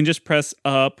 You can just press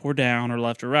up or down or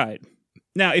left or right.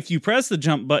 Now, if you press the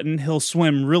jump button, he'll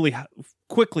swim really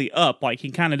quickly up, like he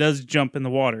kind of does jump in the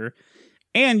water,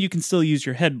 and you can still use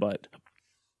your headbutt.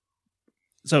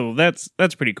 So that's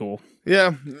pretty cool.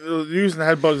 Yeah, using the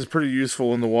headbutt is pretty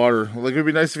useful in the water. Like, it'd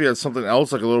be nice if you had something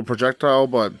else, like a little projectile,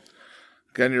 but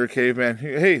again, you're a caveman.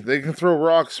 Hey, they can throw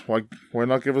rocks. Why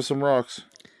not give us some rocks?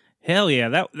 Hell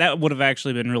yeah, that would have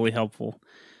actually been really helpful.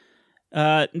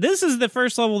 This is the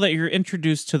first level that you're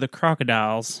introduced to the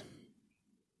crocodiles.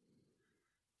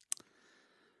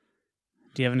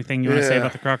 Do you have anything you want to say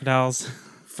about the crocodiles?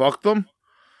 Fuck them.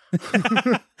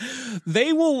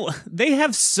 They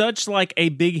have such like a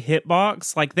big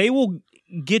hitbox. Like they will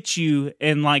get you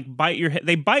and like bite your head.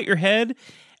 They bite your head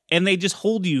and they just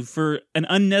hold you for an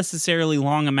unnecessarily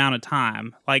long amount of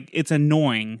time. Like it's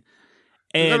annoying.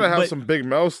 You gotta have some big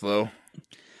mouths though.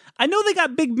 I know they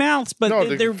got big mouths, but no,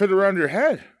 they fit around your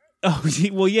head. Oh,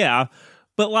 well, yeah.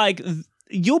 But like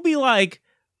you'll be like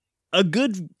a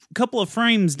good couple of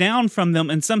frames down from them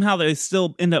and somehow they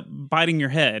still end up biting your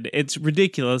head. It's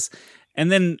ridiculous.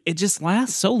 And then it just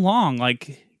lasts so long.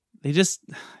 Like they just,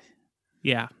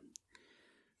 yeah.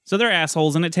 So they're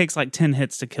assholes and it takes like 10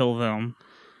 hits to kill them.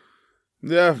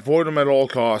 Yeah, avoid them at all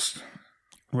costs.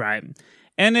 Right.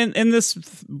 And in this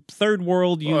third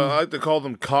world, I like to call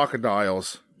them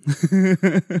cockadiles.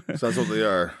 So that's what they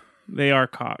are. They are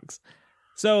cogs.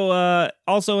 So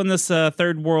also in this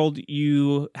third world,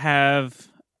 you have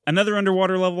another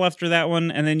underwater level after that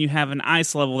one, and then you have an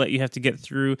ice level that you have to get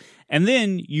through, and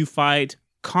then you fight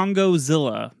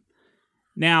Congozilla.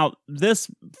 Now, this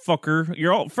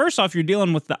fucker, first off, you're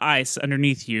dealing with the ice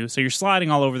underneath you, so you're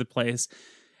sliding all over the place,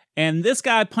 and this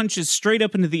guy punches straight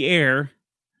up into the air,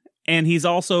 and he's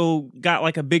also got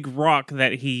like a big rock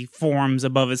that he forms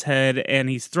above his head, and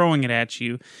he's throwing it at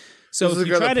you. So this is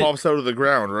the guy that pops out of the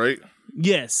ground, right?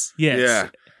 Yes. Yeah.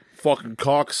 Fucking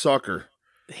cocksucker.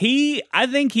 I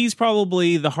think he's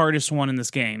probably the hardest one in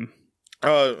this game.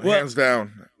 Hands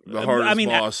down, the hardest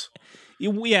boss.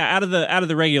 Out of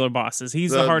the regular bosses,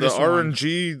 he's the hardest one. The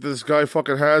RNG this guy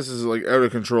fucking has is like out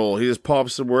of control. He just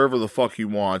pops him wherever the fuck he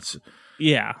wants.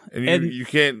 Yeah. And you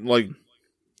can't like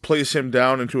place him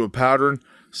down into a pattern.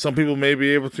 Some people may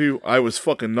be able to. I was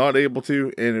fucking not able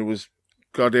to, and it was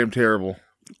goddamn terrible.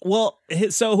 Well,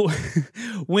 so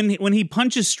when he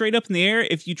punches straight up in the air,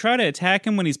 if you try to attack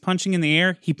him when he's punching in the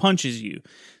air, he punches you.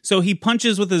 So he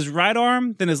punches with his right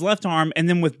arm, then his left arm, and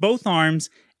then with both arms,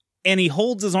 and he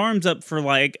holds his arms up for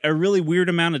like a really weird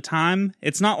amount of time.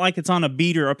 It's not like it's on a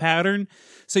beat or a pattern.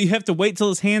 So you have to wait till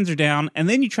his hands are down, and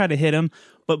then you try to hit him.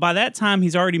 But by that time,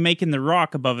 he's already making the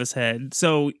rock above his head.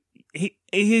 So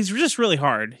he's just really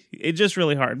hard. It's just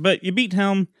really hard. But you beat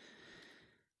him.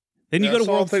 Then you go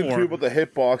to World 4. Too about the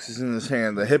hitboxes in his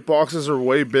hand. The hitboxes are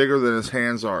way bigger than his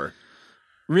hands are.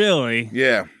 Really?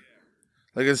 Yeah.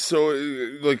 Like it's so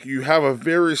like you have a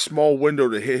very small window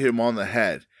to hit him on the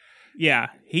head. Yeah,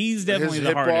 he's definitely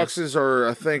the hardest. His hitboxes are,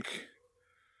 I think,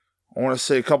 I want to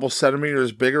say a couple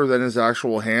centimeters bigger than his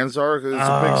actual hands are because it's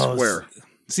a big square.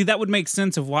 See, that would make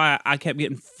sense of why I kept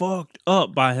getting fucked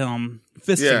up by him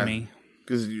fisting me.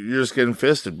 Because you're just getting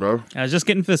fisted, bro. I was just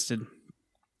getting fisted.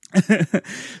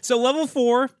 So level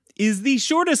 4 is the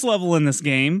shortest level in this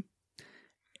game,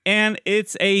 and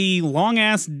it's a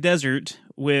long-ass desert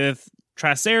with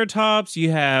triceratops.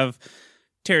 You have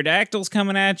pterodactyls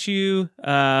coming at you.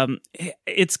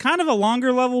 It's kind of a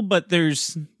longer level, but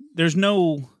there's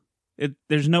no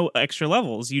extra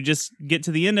levels. You just get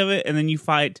to the end of it, and then you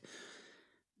fight.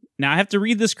 Now, I have to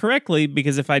read this correctly,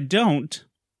 because if I don't,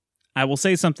 I will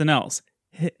say something else.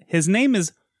 His name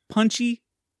is Punchy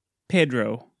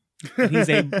Pedro. He's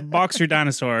a boxer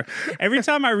dinosaur. Every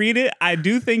time I read it, I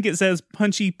do think it says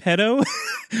Punchy Pedo,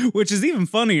 which is even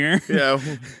funnier. Yeah.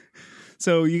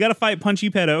 So you got to fight Punchy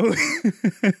Pedo.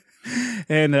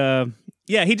 And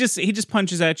yeah, he just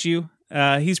punches at you.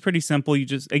 He's pretty simple. You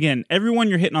just, again, everyone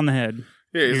you're hitting on the head.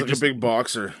 Yeah, he's like a big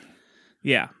boxer.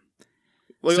 Yeah.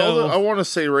 Like I want to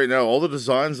say right now, all the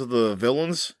designs of the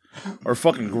villains are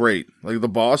fucking great. Like the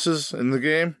bosses in the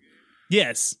game.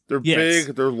 Yes. They're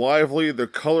big, they're lively, they're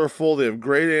colorful, they have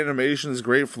great animations,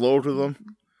 great flow to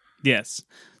them. Yes.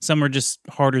 Some are just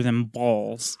harder than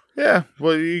balls. Yeah,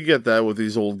 well, you get that with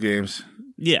these old games.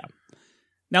 Yeah.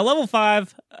 Now, level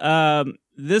 5,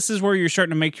 this is where you're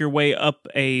starting to make your way up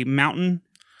a mountain.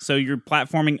 So you're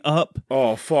platforming up.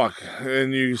 Oh, fuck.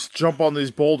 And you jump on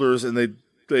these boulders and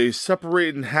they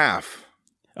separate in half.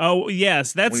 Oh,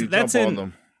 yes. That's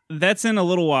in a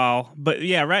little while. But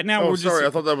yeah, right now we're just... I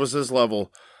thought that was this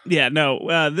level. Yeah,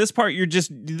 no. This part,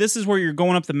 this is where you're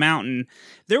going up the mountain.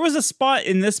 There was a spot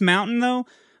in this mountain, though,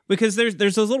 because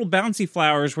there's those little bouncy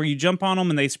flowers where you jump on them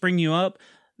and they spring you up.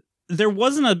 There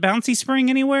wasn't a bouncy spring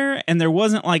anywhere, and there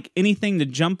wasn't like anything to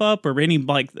jump up or any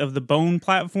like of the bone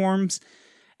platforms.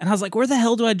 And I was like, where the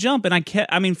hell do I jump?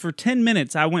 And for 10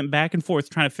 minutes, I went back and forth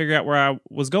trying to figure out where I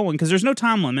was going because there's no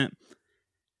time limit.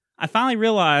 I finally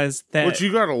realized that... What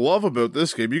you gotta love about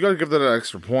this game, you gotta give that an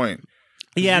extra point.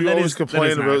 Yeah, you always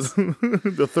complain about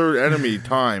the third enemy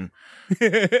time.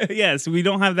 Yes, we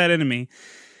don't have that enemy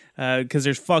because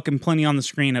there's fucking plenty on the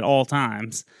screen at all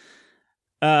times.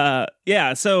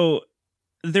 Yeah, so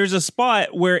there's a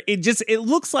spot where it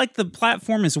looks like the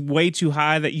platform is way too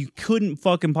high that you couldn't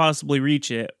fucking possibly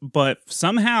reach it, but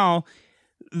somehow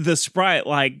the sprite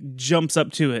like jumps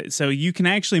up to it, so you can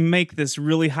actually make this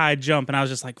really high jump. And I was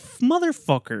just like,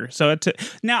 motherfucker. So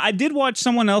now I did watch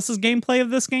someone else's gameplay of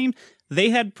this game. They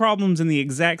had problems in the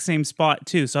exact same spot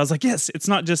too. So I was like, yes, it's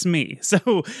not just me.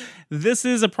 So this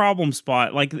is a problem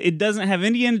spot. Like it doesn't have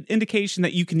any indication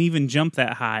that you can even jump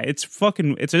that high. It's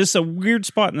just a weird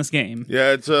spot in this game.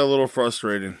 Yeah, it's a little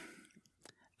frustrating.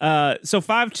 So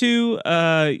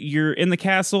 5-2, you're in the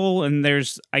castle and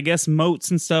there's, I guess,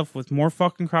 moats and stuff with more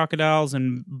fucking crocodiles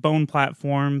and bone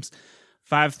platforms.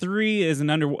 5-3 is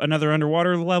another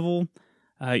underwater level.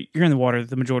 You're in the water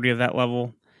the majority of that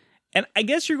level. And I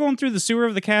guess you're going through the sewer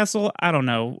of the castle. I don't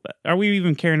know. Are we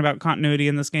even caring about continuity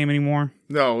in this game anymore?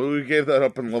 No, we gave that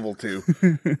up in level 2.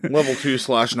 Level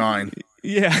 2/9.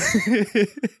 Yeah.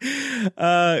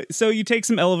 So you take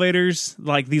some elevators,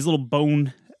 like these little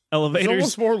bone elevators. There's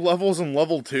almost more levels in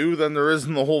level 2 than there is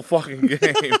in the whole fucking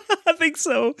game. I think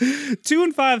so. 2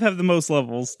 and 5 have the most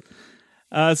levels.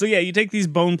 So yeah, you take these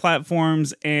bone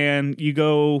platforms and you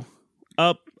go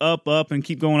up, up, up, and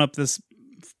keep going up this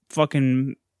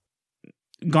fucking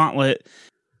gauntlet.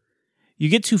 You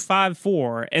get to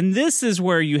 5-4, and this is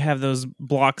where you have those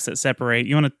blocks that separate.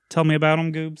 You want to tell me about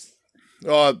them, Goobs?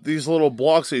 These little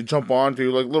blocks that you jump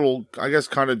onto, like little, I guess,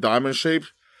 kind of diamond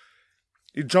shaped.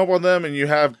 You jump on them, and you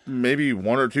have maybe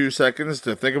 1 or 2 seconds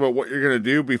to think about what you're going to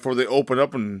do before they open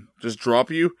up and just drop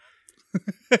you.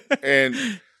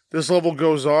 And this level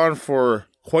goes on for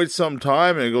quite some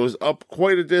time, and it goes up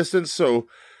quite a distance, so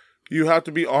you have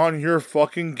to be on your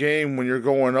fucking game when you're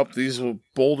going up these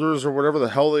boulders or whatever the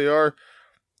hell they are.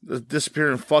 The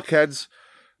disappearing fuckheads.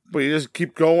 But you just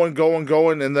keep going,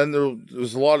 and then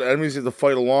there's a lot of enemies you have to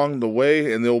fight along the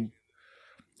way, and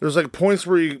there's like points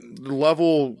where the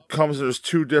level comes and there's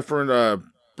 2 different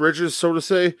bridges, so to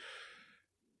say.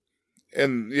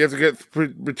 And you have to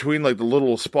get between like the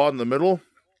little spot in the middle,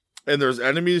 and there's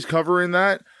enemies covering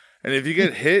that. And if you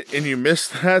get hit and you miss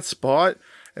that spot,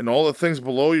 and all the things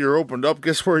below you are opened up,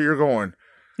 guess where you're going?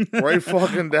 Right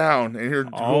fucking down. And you're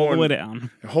all the way down.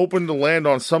 Hoping to land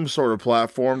on some sort of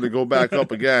platform to go back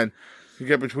up again. You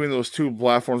get between those 2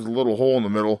 platforms, a little hole in the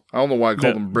middle. I don't know why I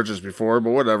called them bridges before,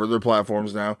 but whatever. They're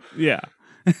platforms now. Yeah.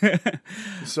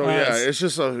 So yeah, it's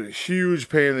just a huge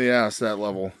pain in the ass, that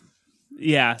level.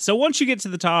 Yeah. So once you get to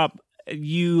the top,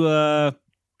 you have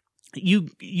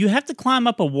to climb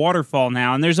up a waterfall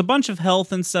now, and there's a bunch of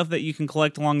health and stuff that you can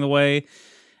collect along the way.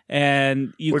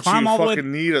 And you climb all the way. Which you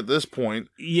fucking need at this point.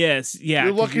 Yes, yeah.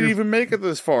 You're lucky to even make it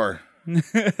this far.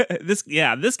 This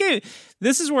game,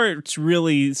 this is where it's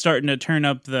really starting to turn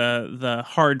up the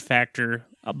hard factor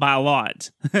by a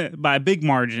lot, by a big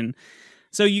margin.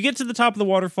 So you get to the top of the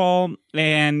waterfall,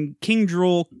 and King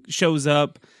Drool shows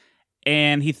up,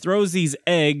 and he throws these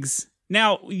eggs.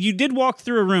 Now, you did walk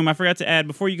through a room. I forgot to add,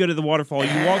 before you go to the waterfall,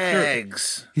 you walk through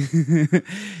eggs.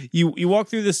 you walk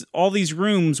through all these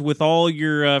rooms with all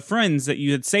your friends that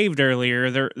you had saved earlier.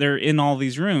 They're in all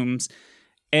these rooms.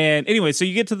 And anyway, so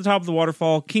you get to the top of the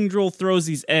waterfall. King Drool throws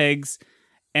these eggs,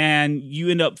 and you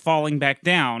end up falling back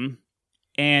down.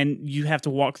 And you have to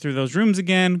walk through those rooms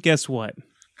again. Guess what?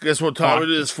 Guess what time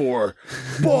it is for?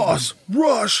 Boss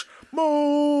Rush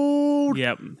mode.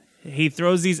 Yep. He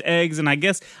throws these eggs, and I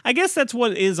guess that's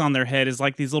what is on their head, is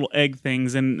like these little egg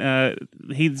things, and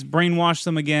he's brainwashed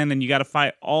them again, and you got to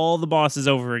fight all the bosses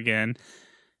over again.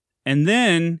 And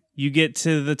then you get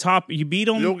to the top. You beat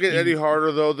them. You don't get any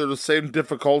harder, though. They're the same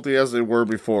difficulty as they were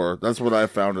before. That's what I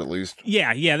found, at least.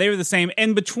 Yeah, they were the same.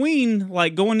 And between,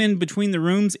 like, going in between the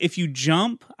rooms, if you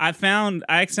jump, I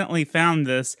accidentally found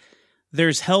this.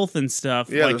 There's health and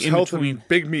stuff. Yeah, like, there's in health between. and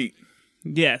big meat.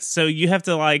 Yes, so you have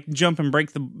to, like, jump and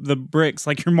break the bricks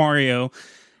like you're Mario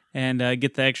and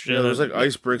get the extra. Yeah, there's, like,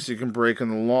 ice bricks you can break in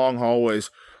the long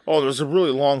hallways. Oh, there's a really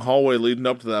long hallway leading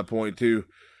up to that point, too.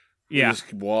 You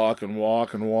just walk and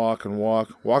walk and walk and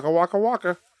walk. Waka, waka,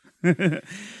 waka.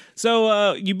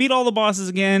 So you beat all the bosses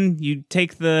again. You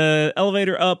take the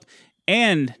elevator up,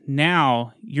 and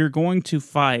now you're going to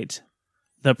fight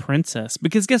the princess.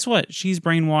 Because guess what? She's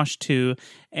brainwashed too,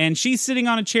 and she's sitting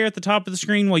on a chair at the top of the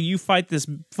screen while you fight this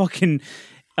fucking...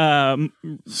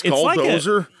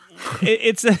 Skulldozer?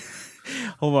 It's a...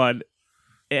 Hold on.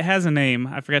 It has a name.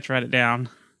 I forgot to write it down.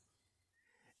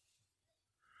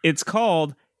 It's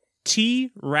called...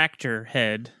 T-Ractor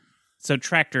Head. So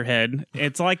tractor head.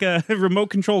 It's like a remote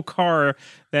control car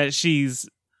that she's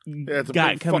it's a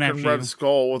got big coming fucking after red you.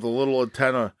 skull with a little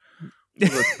antenna. You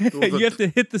have to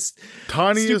hit the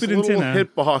tiniest stupid little antenna.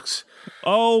 hitbox.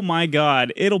 Oh my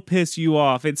god, it'll piss you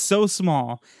off. It's so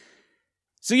small.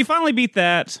 So you finally beat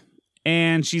that,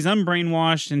 and she's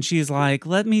unbrainwashed, and she's like,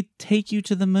 "Let me take you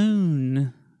to the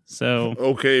moon." So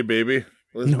okay, baby.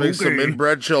 Let's make some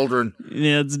inbred children.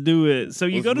 Yeah, let's do it. So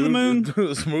you go to the moon.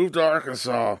 Let's move to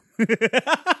Arkansas.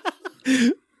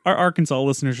 Our Arkansas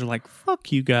listeners are like, fuck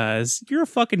you guys. You're a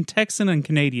fucking Texan and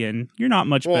Canadian. You're not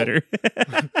much better.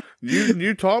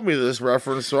 You taught me this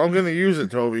reference, so I'm going to use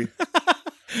it, Toby.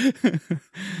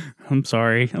 I'm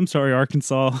sorry,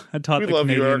 Arkansas. I taught we the love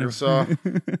Canadian. you, Arkansas.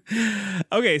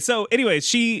 Okay, so anyways,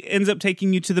 she ends up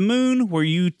taking you to the moon where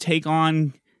you take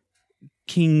on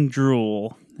King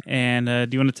Drool. And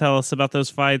do you want to tell us about those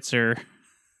fights, or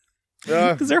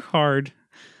because they're hard?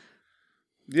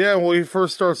 Yeah, well, he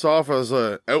first starts off as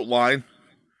an outline.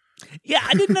 Yeah,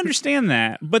 I didn't understand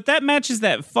that, but that matches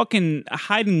that fucking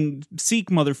hide and seek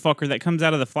motherfucker that comes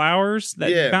out of the flowers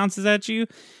that bounces at you.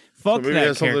 Fuck so maybe that it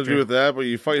has something to character. do with that, but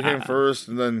you fight him first,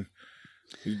 and then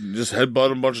you just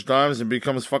headbutt him a bunch of times and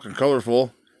becomes fucking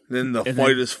colorful. Then the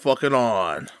fight is fucking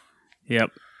on.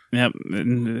 Yep.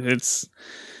 And it's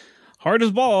hard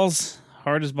as balls,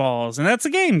 and that's a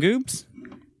game, Goobs.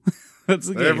 That's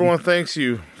a game. Everyone thanks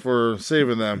you for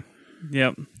saving them.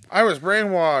 Yep. I was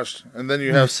brainwashed, and then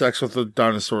you have sex with the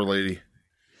dinosaur lady.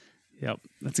 Yep,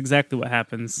 that's exactly what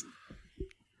happens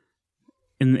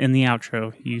in the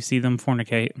outro. You see them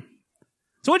fornicate.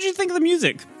 So what did you think of the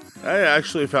music? I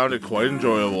actually found it quite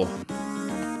enjoyable.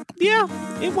 Yeah,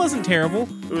 it wasn't terrible.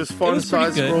 It was fun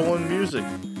side-scrolling music.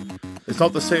 It's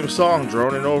not the same song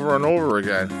droning over and over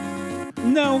again.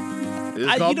 No. It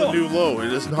is not the new Low.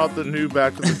 It is not the new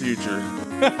Back to the Future.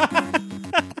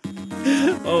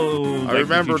 Oh, I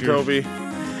remember, Toby.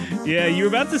 Yeah, you were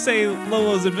about to say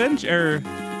Lolo's Adventure.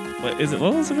 What is it?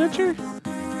 Lolo's Adventure?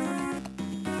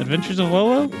 Adventures of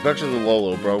Lolo? Adventures of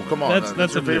Lolo, bro. Come on,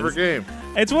 that's your favorite game.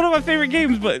 It's one of my favorite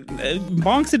games, but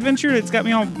Bonk's Adventure, it's got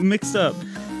me all mixed up.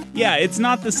 Yeah, it's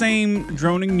not the same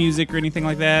droning music or anything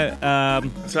like that.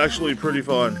 It's actually pretty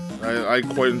fun. I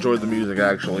quite enjoyed the music,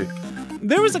 actually.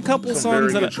 There was a couple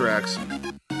songs very good tracks.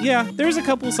 Yeah, there's a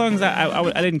couple songs that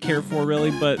I didn't care for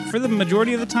really, but for the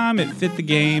majority of the time, it fit the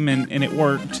game and it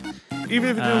worked. Even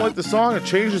if you didn't like the song, it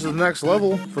changes to the next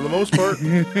level for the most part.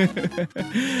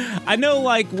 I know,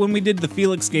 like, when we did the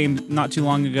Felix game not too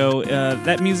long ago,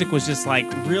 that music was just, like,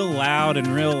 real loud and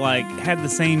real, like, had the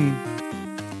same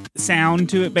sound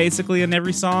to it, basically, in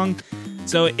every song.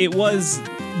 So it was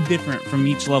different from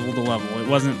each level to level. It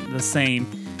wasn't the same.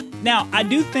 Now, I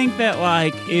do think that,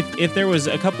 like, if there was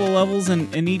a couple of levels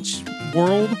in each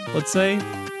world, let's say,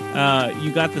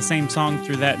 you got the same song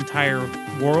through that entire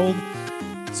world.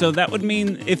 So that would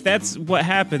mean if that's what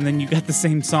happened, then you got the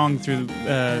same song through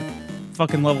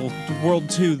fucking level world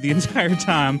 2 the entire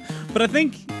time. But I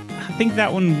think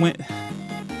that one went.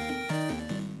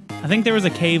 I think there was a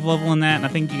cave level in that, and I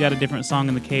think you got a different song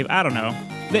in the cave. I don't know.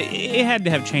 It had to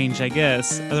have changed, I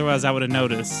guess. Otherwise, I would have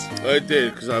noticed. I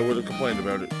did, because I would have complained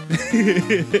about it.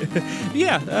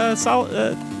 Yeah,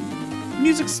 solid.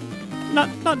 Music's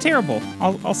not terrible.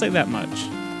 I'll say that much.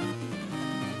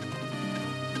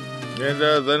 And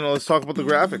then let's talk about the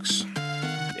graphics.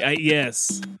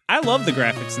 Yes. I love the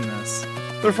graphics in this.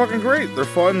 They're fucking great. They're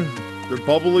fun. They're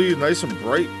bubbly, nice and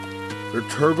bright. They're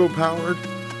turbo-powered.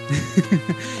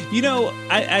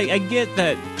 I get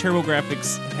that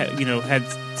TurboGrafx had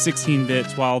 16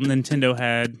 bits while Nintendo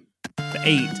had the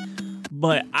 8.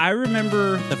 But I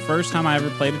remember the first time I ever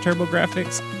played a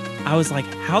TurboGrafx, I was like,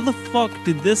 how the fuck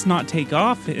did this not take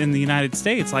off in the United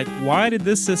States? Like, why did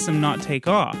this system not take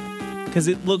off? Because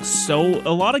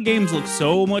a lot of games look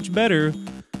so much better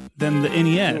than the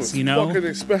NES, It's fucking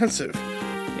expensive.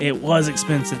 It was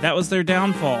expensive. That was their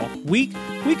downfall. We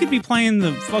could be playing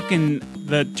the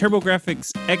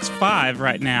TurboGrafx X5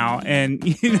 right now, and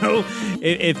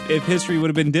if history would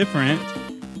have been different,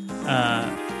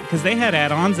 because they had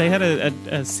add-ons. They had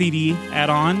a CD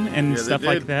add-on and stuff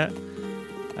like that.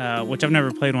 Which I've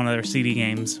never played one of their CD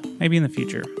games. Maybe in the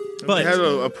future. But they had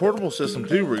a portable system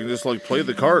too, where you can just play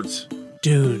the cards.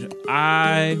 Dude,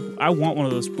 I want one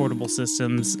of those portable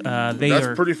systems. That's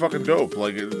pretty fucking dope.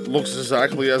 Like, it looks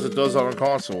exactly as it does on a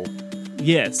console.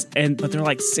 Yes, but they're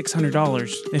like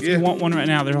 $600. If you want one right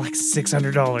now, they're like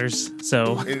 $600.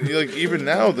 So, and, even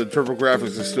now, the TurboGrafx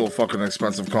is still a fucking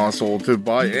expensive console to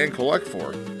buy and collect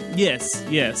for. Yes,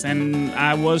 and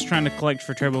I was trying to collect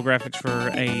for TurboGrafx for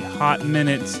a hot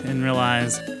minute and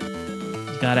realized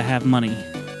gotta have money.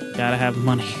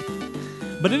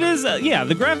 But it is,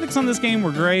 the graphics on this game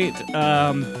were great.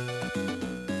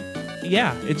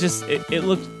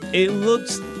 It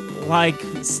looked like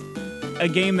a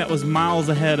game that was miles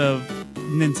ahead of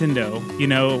Nintendo,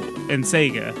 and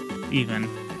Sega even.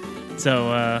 So,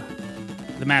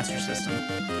 the Master System,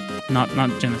 not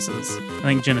Genesis. I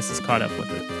think Genesis caught up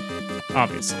with it,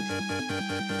 obviously.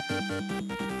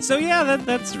 So yeah,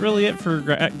 that's really it for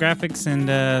graphics and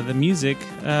the music.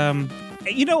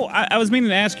 I was meaning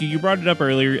to ask you. You brought it up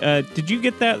earlier. Did you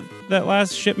get that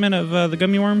last shipment of the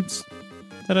gummy worms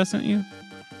that I sent you?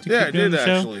 Yeah, I did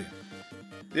actually.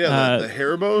 Yeah, the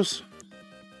Haribos.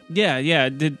 Yeah.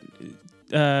 Did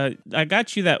I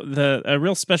got you a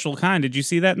real special kind? Did you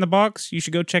see that in the box? You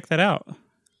should go check that out.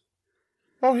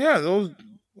 Oh yeah, those.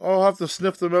 I'll have to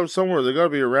sniff them out somewhere. They got to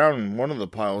be around in one of the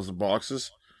piles of boxes.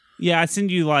 Yeah, I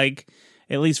send you at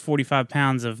least 45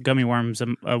 pounds of gummy worms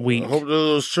a week. I hope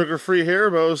those sugar-free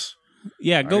Haribos.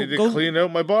 Yeah, I need to clean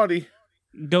out my body.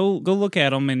 Go look at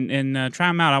them and try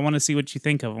them out. I want to see what you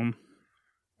think of them.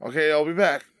 Okay, I'll be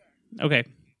back. Okay.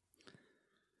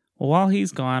 Well, while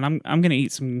he's gone, I'm gonna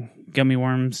eat some gummy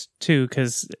worms too,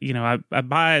 because I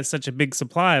buy such a big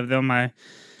supply of them.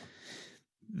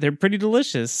 They're pretty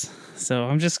delicious. So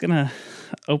I'm just gonna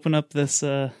open up these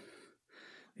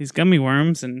gummy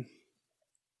worms and.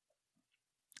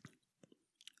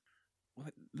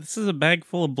 This is a bag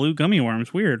full of blue gummy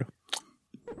worms. Weird.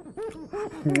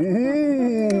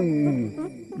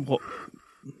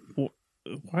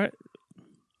 What?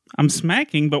 I'm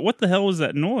smacking, but what the hell was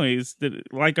that noise? Are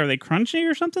they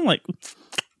crunchy or something? Why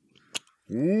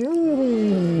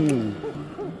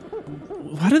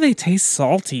do they taste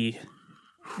salty?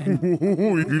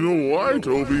 You know why,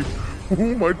 Toby?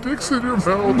 My dick's in your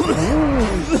mouth.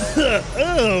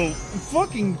 Oh,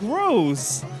 fucking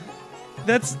gross.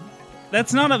 That's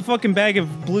not a fucking bag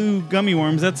of blue gummy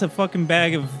worms. That's a fucking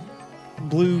bag of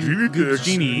blue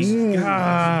Genie.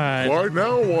 God. Buy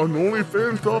now on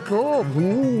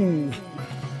OnlyFans.com.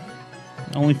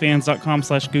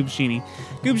 OnlyFans.com/GoobsGenie.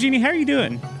 GoobsGenie, how are you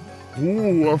doing?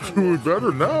 I'm doing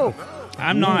better now.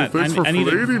 I'm not. Thanks for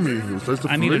filleting me. It was nice to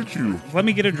fillet you. Let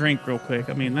me get a drink real quick.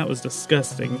 I mean, that was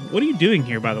disgusting. What are you doing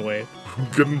here, by the way?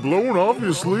 Getting blown,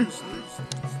 obviously.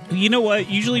 You know what?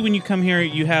 Usually when you come here,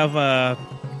 you have a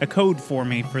code for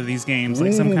me for these games,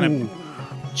 like some kind of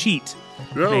cheat.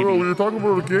 Yeah, well, you're talking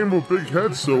about a game with big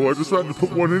heads, so I decided to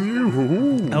put one in you.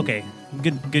 Ooh. Okay,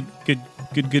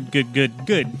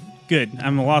 good.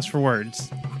 I'm a loss for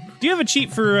words. Do you have a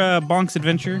cheat for Bonk's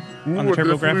Adventure on the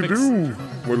TurboGrafx? I do.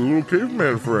 My little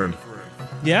caveman friend.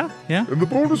 Yeah. In the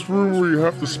bonus room where you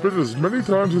have to spin as many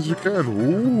times as you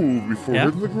can. Before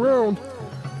hitting the ground.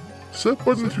 Set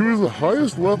button 2 is the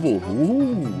highest level.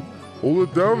 Hold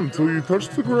it down until you touch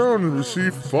the ground and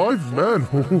receive 5 men.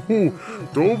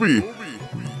 Dobie,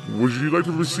 would you like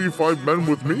to receive 5 men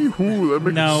with me? That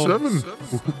makes it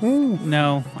 7.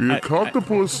 No. Be a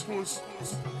octopus.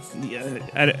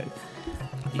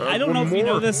 I don't know if you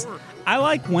know this. I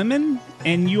like women,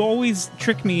 and you always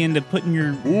trick me into putting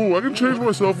your... I can change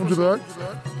myself into that.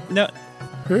 No.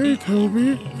 Hey,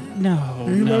 Toby. No.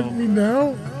 Do you like me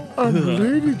now? I'm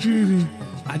Lady Genie.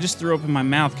 I just threw up in my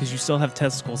mouth because you still have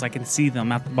testicles. I can see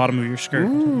them at the bottom of your skirt.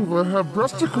 I have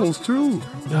breasticles too.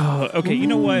 Oh, okay. You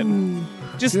know what?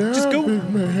 Just go.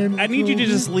 I need you to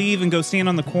just leave and go stand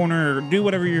on the corner or do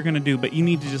whatever you're gonna do. But you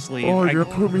need to just leave. You're gonna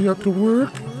put me up to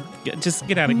work? Just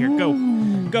get out of here.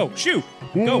 Go. Shoo.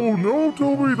 Oh, Go. no,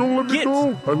 Toby, don't let me Get.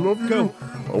 go. I love you. Go.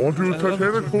 I want to do a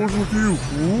Titanic pose with you.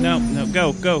 Ooh, No,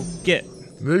 go, get.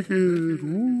 naked.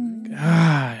 Ooh.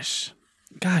 Gosh,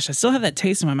 I still have that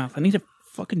taste in my mouth. I need a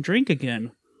fucking drink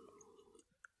again.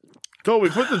 Toby,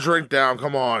 put the drink down.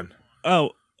 Come on.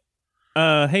 Oh,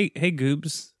 hey,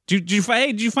 Goobs. Did you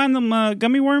find them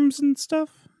gummy worms and stuff?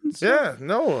 Yeah,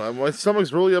 no, my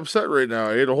stomach's really upset right now.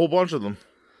 I ate a whole bunch of them.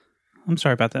 I'm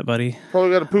sorry about that, buddy. Probably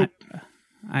got to poop.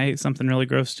 I ate something really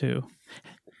gross too.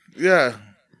 Yeah.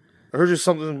 I heard you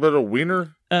something about a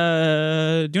wiener. Do you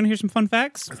want to hear some fun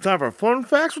facts? It's time for fun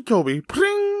facts with Toby.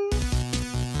 Pring!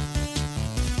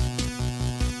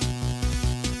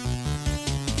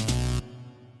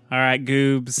 All right,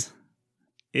 Goobs.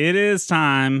 It is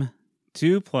time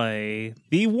to play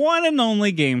the one and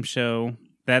only game show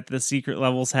that the Secret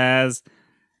Levels has.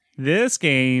 This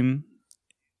game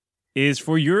is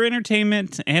for your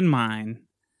entertainment and mine.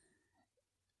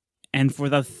 And for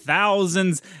the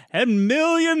thousands and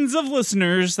millions of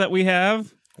listeners that we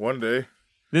have. One day.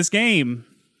 This game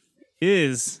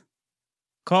is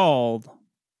called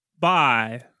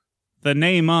by the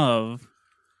name of...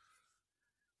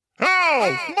 How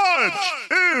much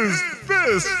is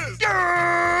this game?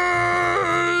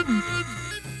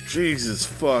 Jesus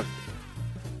fuck.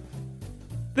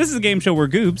 This is a game show where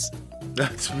Goobs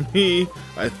That's me.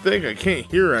 I think I can't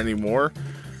hear anymore.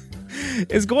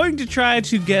 is going to try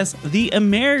to guess the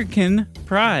American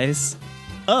price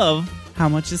of how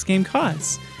much this game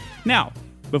costs. Now,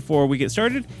 before we get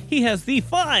started, he has the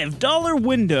 $5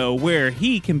 window where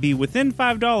he can be within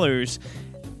 $5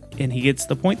 and he gets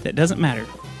the point that doesn't matter.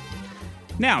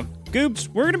 Now, Goobs,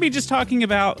 we're going to be just talking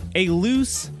about a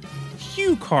loose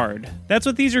Hue card. That's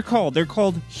what these are called. They're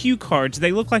called Hue cards.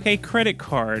 They look like a credit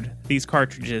card, these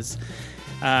cartridges,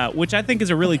 which I think is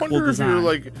a really cool If design. you were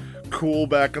like cool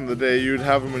back in the day, you'd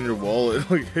have them in your wallet.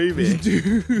 Like, hey man,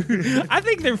 Dude, I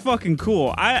think they're fucking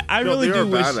cool. I really they do are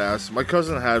wish. badass. My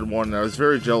cousin had one, and I was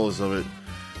very jealous of it.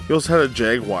 He also had a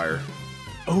Jaguar.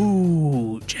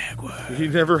 Oh, Jaguar. He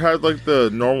never had like the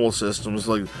normal systems,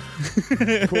 like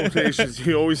quotations.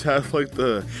 He always had like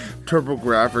the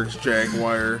TurboGrafx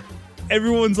Jaguar.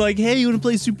 Everyone's like, "Hey, you want to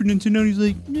play Super Nintendo?" And he's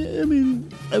like, "Yeah, I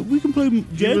mean, we can play He was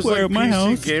Jaguar like at my PC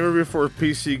house." Gamer before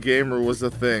PC Gamer was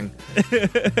a thing.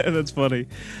 That's funny.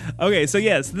 Okay, so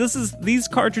yes, these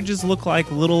cartridges look like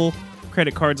little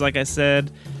credit cards. Like I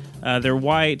said, they're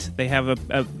white. They have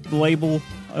a label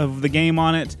of the game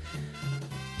on it.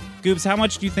 Goobs, how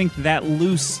much do you think that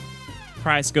loose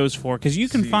price goes for? Because you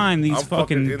can find these I'm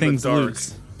fucking in things the dark.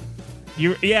 loose.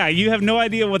 You have no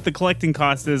idea what the collecting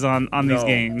cost is on these No.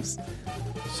 games.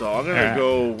 So I'm gonna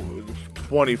go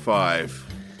 25.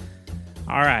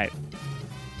 All right.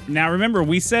 Now remember,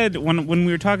 we said when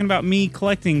we were talking about me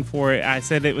collecting for it, I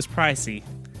said it was pricey.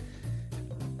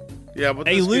 Yeah, but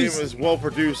Hey, this loose- game is well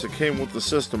produced. It came with the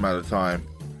system at a time.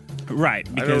 Right,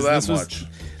 I know because that much.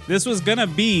 this was gonna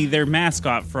be their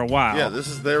mascot for a while. Yeah, this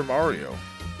is their Mario.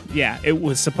 Yeah, it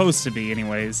was supposed to be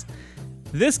anyways.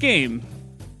 This game,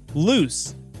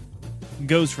 loose,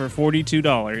 goes for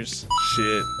 $42.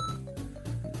 Shit.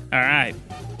 All right.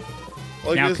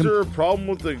 Like, Now is there a problem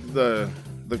with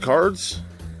the cards?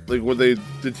 Like, would they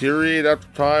deteriorate after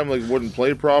time? Like, wouldn't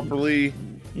play properly?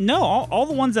 No, all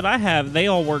the ones that I have, they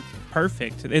all work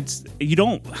perfect.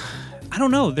 I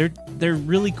don't know. They're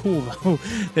really cool though.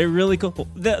 They're really cool.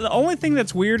 The only thing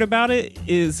that's weird about it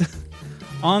is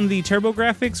on the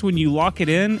TurboGrafx, when you lock it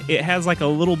in, it has like a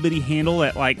little bitty handle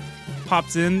that like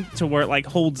pops in to where it like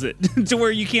holds it to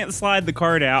where you can't slide the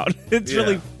card out. It's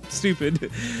really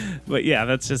stupid. But yeah,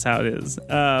 that's just how it is.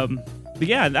 But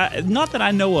yeah, not that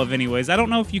I know of anyways. I don't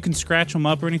know if you can scratch them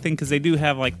up or anything because they do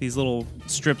have like these little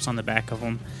strips on the back of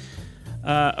them.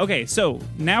 Okay, so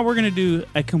now we're going to do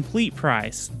a complete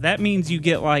price. That means you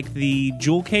get like the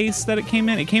jewel case that it came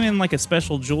in. It came in like a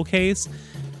special jewel case.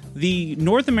 The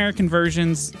North American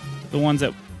versions, the ones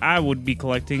that I would be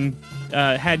collecting,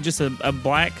 had just a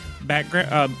black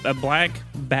background, a black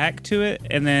back to it,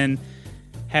 and then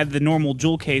had the normal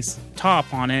jewel case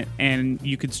top on it, and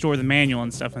you could store the manual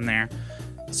and stuff in there.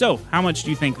 So, how much do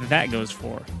you think that goes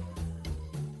for?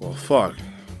 Well, fuck.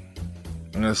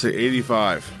 I'm gonna say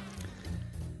 85.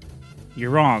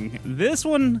 You're wrong. This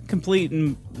one complete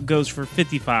and goes for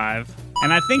 55,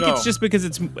 and I think it's just because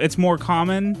it's more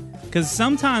common. Because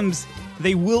sometimes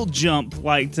they will jump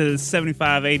like to $75,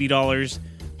 $80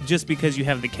 just because you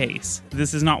have the case.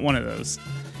 This is not one of those.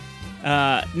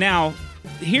 Now,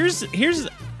 here's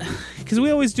because we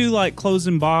always do like closed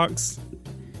in box.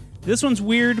 This one's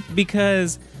weird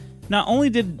because not only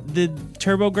did the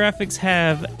TurboGrafx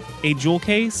have a jewel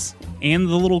case and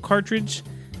the little cartridge,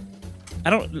 I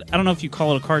don't know if you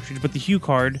call it a cartridge, but the Hue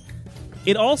card.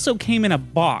 It also came in a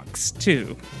box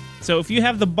too. So if you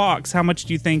have the box, how much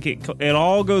do you think it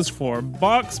all goes for?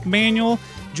 Box, manual,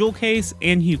 jewel case,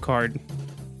 and Hue card.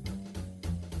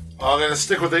 I'm gonna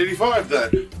stick with 85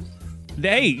 then.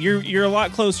 Hey, you're a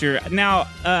lot closer. Now,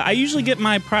 I usually get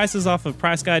my prices off of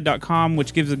priceguide.com,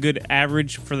 which gives a good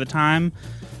average for the time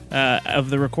of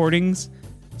the recordings.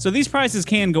 So these prices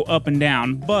can go up and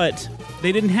down, but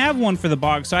they didn't have one for the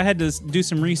box, so I had to do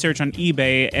some research on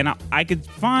eBay, and I could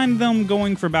find them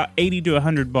going for about $80 to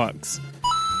 $100.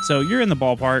 So you're in the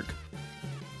ballpark.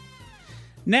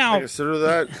 Now, I consider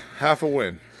that half a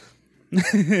win.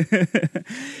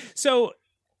 So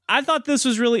I thought this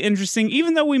was really interesting.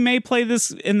 Even though we may play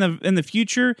this in the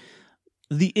future,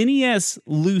 the NES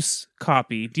loose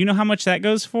copy. Do you know how much that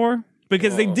goes for?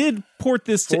 Because they did port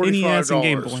this to NES and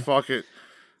Game Boy. Fuck it.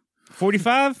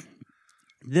 45.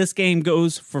 This game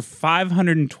goes for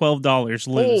 $512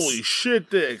 loose. Holy shit,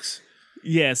 dicks.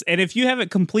 Yes, and if you have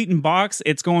it complete in box,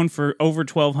 it's going for over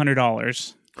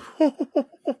 $1,200.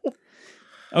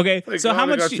 Okay, Thank so God how I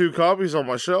much? got 2 copies on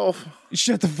my shelf.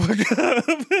 Shut the fuck up.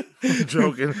 I'm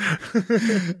joking.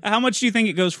 How much do you think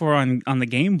it goes for on the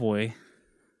Game Boy?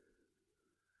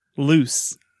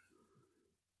 Loose.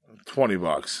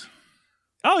 $20.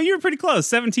 Oh, you were pretty close.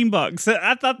 $17.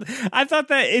 I thought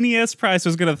that NES price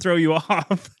was going to throw you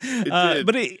off. It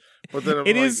did. But then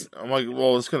I'm like,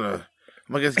 well, it's gonna.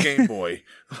 I'm like, it's Game Boy.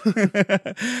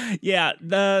 Yeah.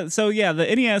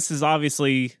 The NES is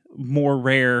obviously more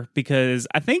rare because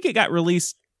I think it got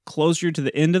released closer to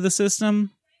the end of the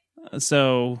system.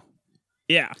 So,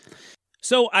 yeah.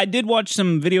 So I did watch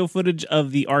some video footage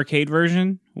of the arcade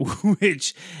version,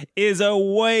 which is a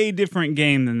way different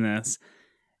game than this.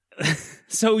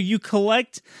 So you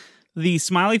collect the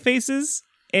smiley faces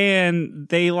and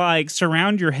they like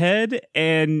surround your head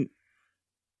and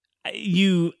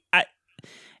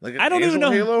Like I don't even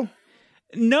know. Halo?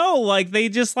 No, like they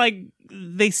just like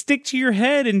they stick to your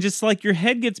head and just like your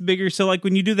head gets bigger. So like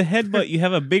when you do the headbutt, you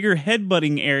have a bigger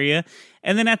headbutting area.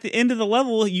 And then at the end of the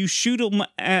level, you shoot them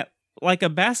at like a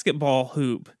basketball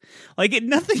hoop. Like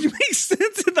nothing makes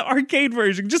sense in the arcade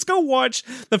version. Just go watch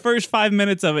the first 5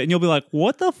 minutes of it and you'll be like,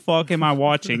 what the fuck am I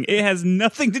watching? It has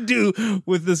nothing to do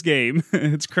with this game.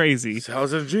 It's crazy.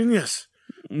 Sounds ingenious.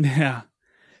 Yeah.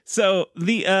 So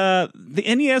the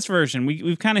NES version,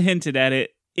 we've kind of hinted at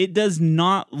it. It does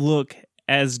not look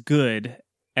as good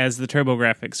as the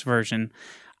TurboGrafx version.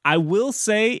 I will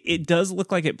say it does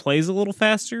look like it plays a little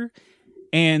faster.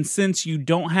 And since you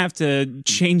don't have to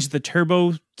change the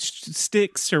turbo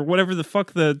sticks or whatever the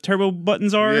fuck the turbo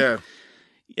buttons are,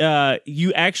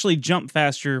 you actually jump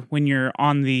faster when you're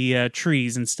on the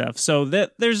trees and stuff. So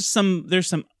that there's some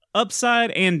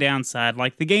upside and downside.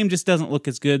 Like the game just doesn't look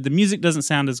as good. The music doesn't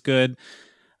sound as good.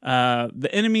 The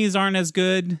enemies aren't as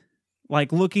good.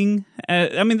 Like looking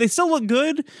at, I mean, they still look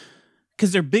good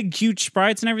because they're big, huge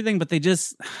sprites and everything. But they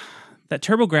just that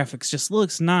TurboGrafx just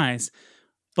looks nice.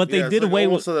 But they did away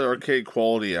with that arcade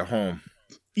quality at home.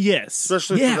 Yes,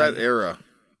 especially for that era.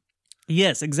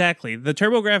 Yes, exactly. The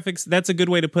TurboGrafx, that's a good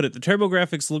way to put it. The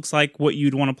TurboGrafx looks like what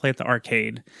you'd want to play at the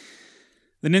arcade.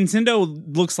 The Nintendo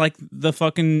looks like the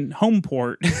fucking home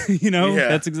port, you know? Yeah.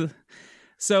 That's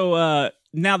so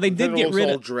now they did get rid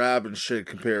all of drab and shit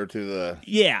compared to the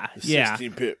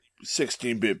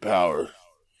 16-bit power.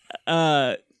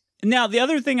 Now the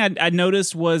other thing I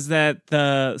noticed was that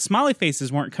the smiley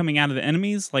faces weren't coming out of the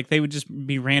enemies, like they would just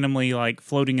be randomly like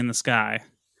floating in the sky.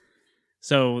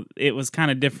 So it was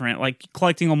kind of different, like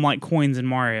collecting them like coins in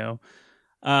Mario.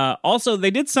 Also,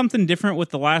 they did something different with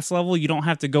the last level. You don't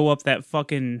have to go up that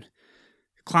fucking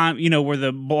climb, you know, where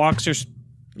the blocks are.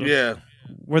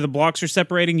 Where the blocks are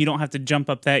separating, you don't have to jump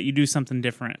up that. You do something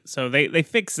different. So they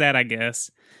fixed that, I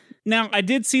guess. Now, I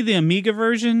did see the Amiga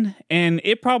version, and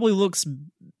it probably looks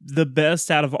the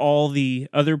best out of all the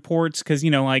other ports because,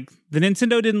 you know, like the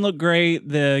Nintendo didn't look great.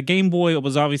 The Game Boy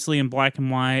was obviously in black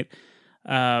and white.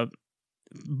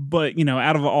 But, you know,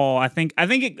 out of all, I think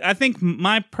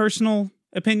my personal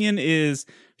opinion is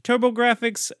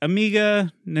TurboGrafx,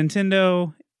 Amiga,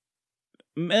 Nintendo,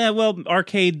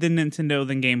 arcade, then Nintendo,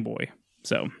 then Game Boy.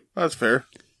 So that's fair.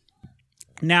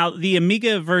 Now, the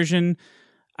Amiga version,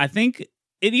 I think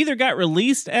it either got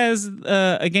released as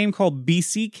a game called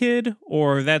BC Kid,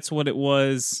 or that's what it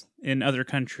was in other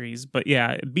countries. But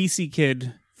yeah, BC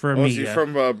Kid for Amiga. Was he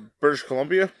from British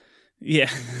Columbia? Yeah.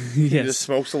 He just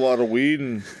smokes a lot of weed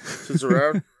and sits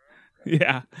around.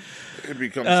 Yeah. It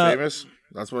becomes famous.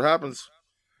 That's what happens.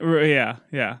 Yeah.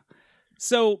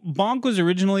 So Bonk was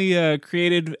originally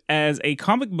created as a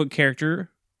comic book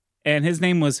character, and his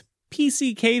name was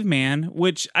PC Caveman,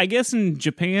 which I guess in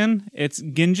Japan it's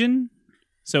Ginjin,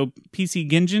 so PC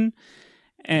Ginjin.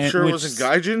 And Sure, it wasn't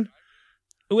Gaijin.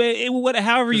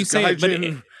 However you say it, but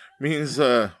means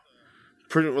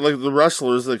pretty like the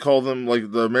wrestlers. They call them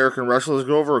like the American wrestlers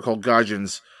go over are called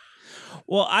Gaijins.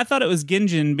 Well, I thought it was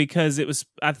Ginjin because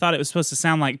I thought it was supposed to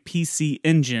sound like PC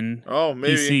Engine. Oh,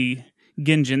 maybe PC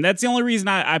Ginjin. That's the only reason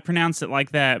I pronounced it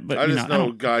like that. But I just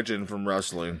know Gaijin from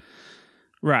wrestling.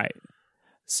 Right.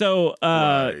 So,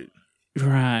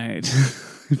 right.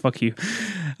 Fuck you.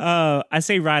 I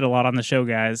say right a lot on the show,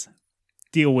 guys.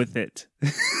 Deal with it.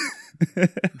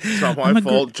 It's not my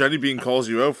fault. Jenny Bean calls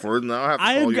you out for it, and I have to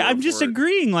call you out I'm just for it.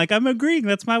 agreeing. Like, I'm agreeing.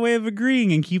 That's my way of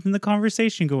agreeing and keeping the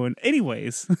conversation going.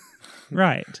 Anyways,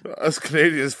 right. Us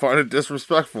Canadians find it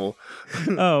disrespectful.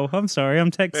 Oh, I'm sorry.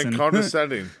 I'm Texan. And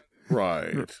condescending.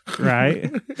 Right.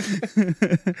 Right.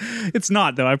 It's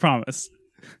not, though. I promise.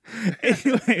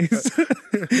 Anyways,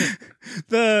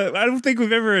 I don't think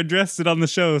we've ever addressed it on the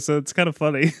show, so it's kind of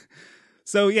funny.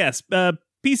 So, yes,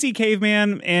 PC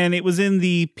Caveman, and it was in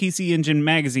the PC Engine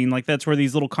magazine. Like, that's where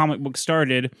these little comic books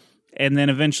started. And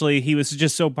then eventually he was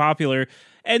just so popular.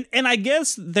 And I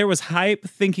guess there was hype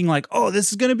thinking like, oh, this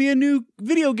is going to be a new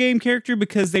video game character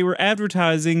because they were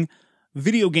advertising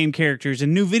video game characters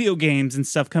and new video games and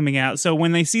stuff coming out. So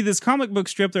when they see this comic book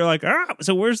strip, they're like,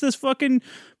 so where's this fucking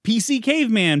PC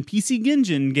Caveman, PC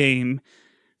Ginjin game?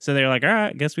 So they're like, all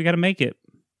right, guess we got to make it.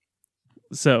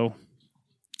 So,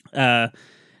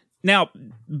 now,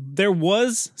 there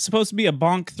was supposed to be a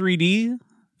Bonk 3D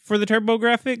for the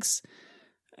TurboGrafx,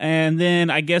 and then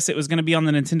I guess it was going to be on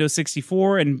the Nintendo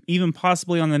 64 and even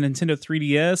possibly on the Nintendo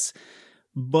 3DS,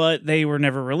 but they were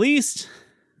never released.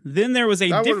 Then there was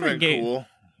a different game. Cool.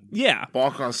 Yeah.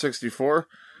 Bonk on 64?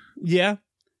 Yeah.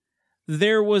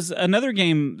 There was another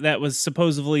game that was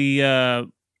supposedly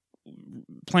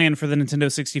planned for the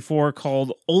Nintendo 64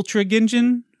 called Ultra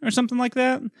Ginjin or something like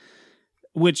that.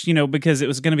 Which, because it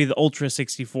was going to be the Ultra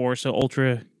 64, so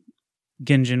Ultra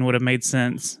Ginjin would have made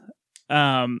sense.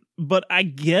 But I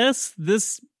guess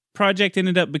this project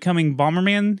ended up becoming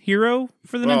Bomberman Hero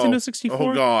for the Nintendo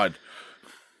 64. Oh, God.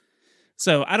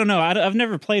 So, I don't know. I've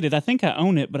never played it. I think I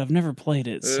own it, but I've never played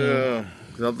it. So. Yeah,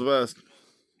 not the best.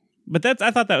 But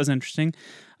I thought that was interesting.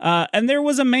 And there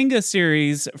was a manga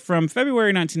series from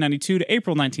February 1992 to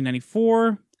April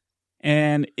 1994.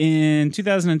 And in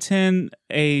 2010,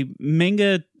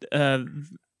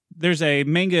 there's a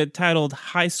manga titled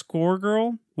High Score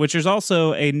Girl, which is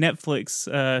also a Netflix.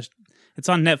 It's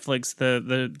on Netflix.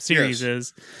 The series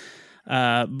is,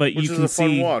 but which you is can a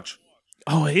fun watch.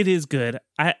 Oh, it is good.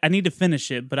 I need to finish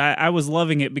it, but I was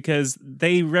loving it because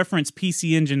they reference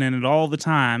PC Engine in it all the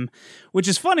time, which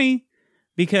is funny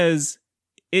because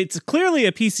it's clearly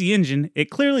a PC Engine.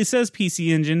 It clearly says PC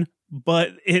Engine.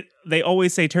 But they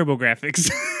always say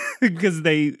TurboGrafx because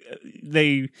the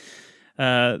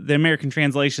American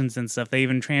translations and stuff, they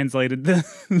even translated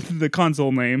the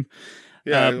console name.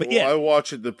 Yeah, I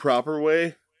watch it the proper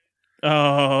way.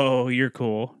 Oh, you're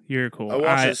cool. You're cool. I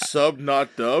watch it sub,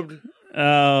 not dubbed.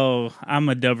 Oh, I'm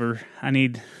a dubber. I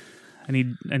need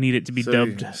it to be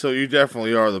dubbed. So you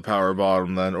definitely are the power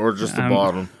bottom then, or just the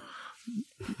bottom.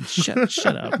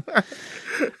 Shut up.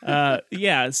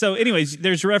 Yeah. So, anyways,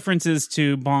 there's references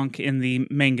to Bonk in the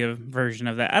manga version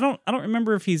of that. I don't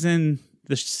remember if he's in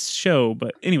the show,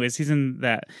 but anyways, he's in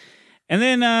that. And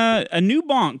then a new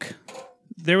Bonk.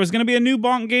 There was going to be a new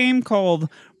Bonk game called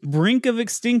Brink of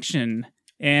Extinction,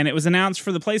 and it was announced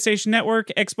for the PlayStation Network,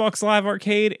 Xbox Live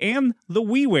Arcade, and the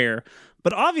WiiWare.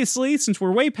 But obviously, since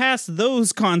we're way past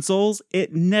those consoles,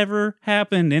 it never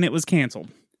happened, and it was canceled.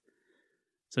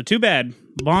 So too bad.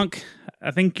 Bonk,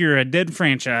 I think you're a dead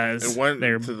franchise. It went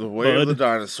to the way of the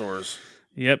dinosaurs.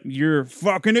 Yep, you're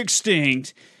fucking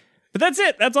extinct. But that's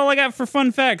it. That's all I got for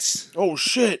fun facts. Oh,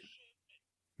 shit.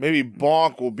 Maybe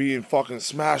Bonk will be in fucking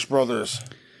Smash Brothers.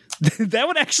 That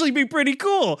would actually be pretty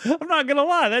cool. I'm not going to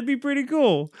lie. That'd be pretty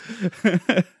cool.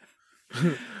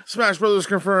 Smash Brothers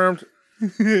confirmed.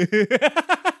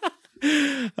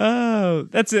 Oh,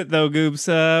 that's it, though, Goobs.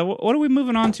 What are we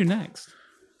moving on to next?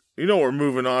 You know what we're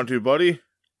moving on to, buddy.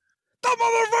 The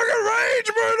motherfucking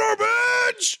Rage Meter,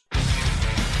 bitch!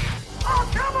 Oh,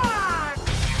 come on!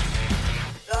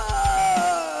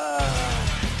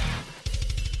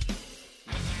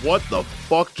 What the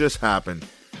fuck just happened?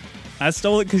 I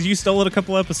stole it because you stole it a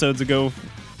couple episodes ago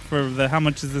for the how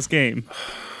much is this game?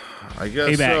 I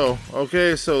guess so.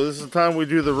 Okay, so this is the time we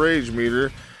do the Rage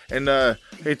Meter. And,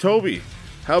 hey, Toby,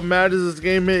 how mad does this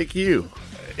game make you?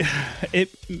 It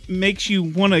makes you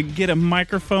want to get a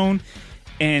microphone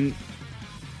and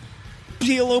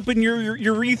peel open your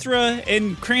urethra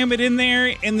and cram it in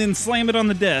there and then slam it on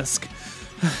the desk.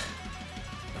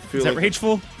 Is that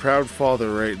rageful? Proud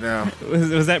father right now.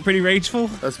 Was that pretty rageful?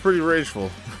 That's pretty rageful.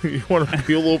 You want to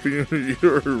peel open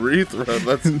your urethra?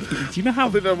 That's. Do you know how?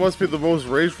 I think that must be the most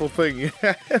rageful thing.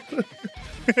 Yeah.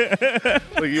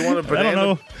 Like you want a banana? I don't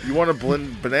know. You want to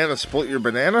banana split your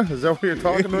banana? Is that what you're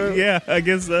talking about? Yeah, I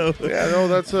guess so. Yeah, no,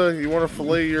 that's you want to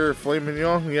fillet your filet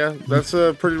mignon? Yeah, that's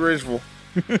pretty rageful.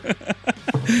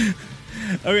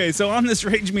 Okay, so on this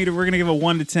rage meter, we're gonna give a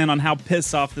 1 to 10 on how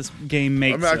pissed off this game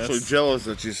makes us. I'm actually jealous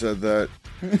that you said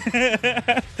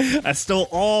that. I stole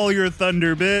all your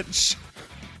thunder, bitch.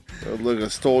 Look, I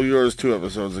stole yours 2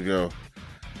 episodes ago.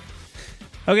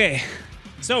 Okay,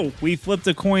 so we flipped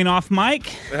a coin off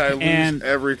Mike. I lose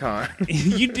every time.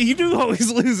 you do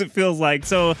always lose, it feels like.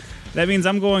 So that means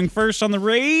I'm going first on the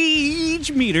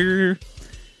rage meter.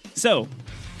 So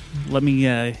let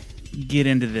me get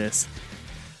into this.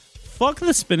 Fuck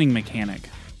the spinning mechanic.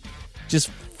 Just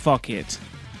fuck it.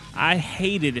 I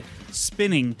hated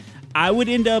spinning. I would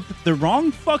end up the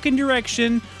wrong fucking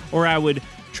direction, or I would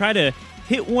try to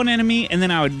hit one enemy and then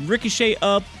I would ricochet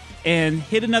up and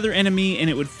hit another enemy and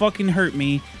it would fucking hurt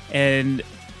me. And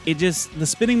the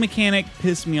spinning mechanic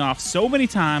pissed me off so many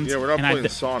times. Yeah, we're not playing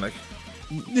Sonic.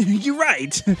 You're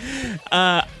right.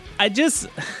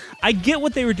 I get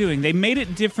what they were doing. They made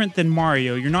it different than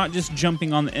Mario. You're not just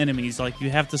jumping on the enemies. Like, you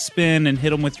have to spin and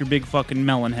hit them with your big fucking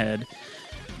melon head.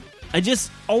 I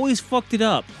just always fucked it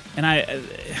up. And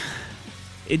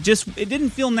it didn't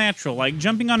feel natural. Like,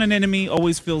 jumping on an enemy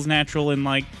always feels natural in,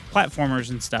 like, platformers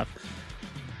and stuff.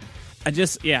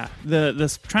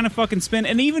 The trying to fucking spin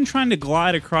and even trying to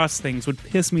glide across things would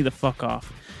piss me the fuck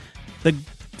off. The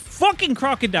fucking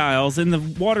crocodiles in the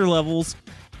water levels,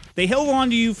 they held on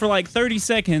to you for like 30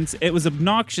 seconds. It was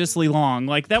obnoxiously long.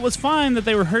 Like, that was fine that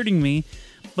they were hurting me,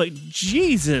 but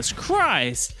Jesus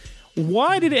Christ,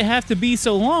 why did it have to be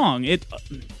so long?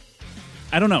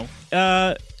 I don't know.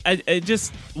 It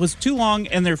just was too long,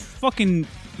 and their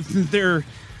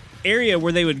area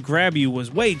where they would grab you was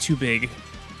way too big.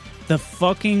 The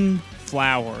fucking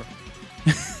flower.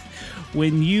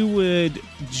 When you would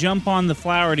jump on the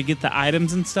flower to get the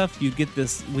items and stuff, you'd get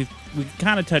this, we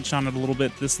kind of touched on it a little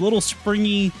bit, this little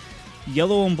springy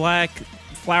yellow and black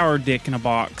flower dick in a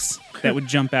box that would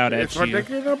jump out at it's you. It's my dick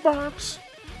in a box.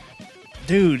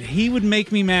 Dude, he would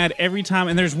make me mad every time.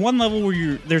 And there's one level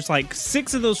where there's like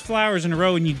 6 of those flowers in a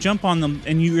row and you jump on them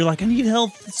and you're like, I need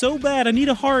health so bad. I need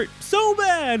a heart so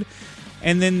bad.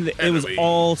 And then it was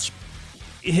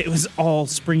all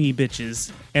springy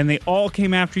bitches. And they all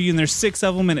came after you, and there's 6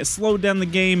 of them, and it slowed down the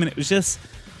game, and it was just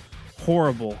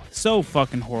horrible. So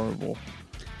fucking horrible.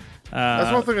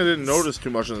 That's one thing I didn't notice too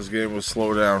much in this game was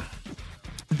slow down.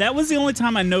 That was the only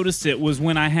time I noticed it, was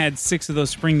when I had 6 of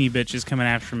those springy bitches coming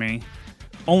after me.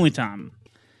 Only time.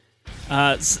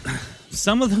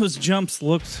 Some of those jumps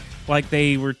looked like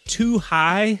they were too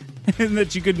high and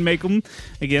that you couldn't make them.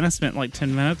 Again, I spent like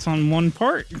 10 minutes on one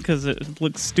part because it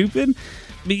looked stupid.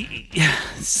 The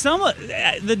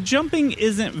jumping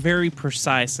isn't very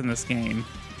precise in this game,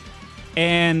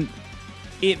 and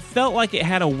it felt like it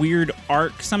had a weird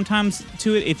arc sometimes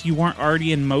to it if you weren't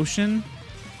already in motion,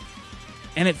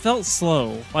 and it felt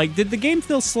slow. Like, did the game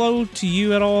feel slow to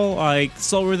you at all? Like,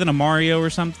 slower than a Mario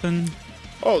or something?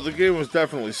 Oh, the game was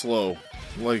definitely slow.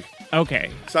 Like,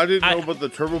 okay. So I didn't know about the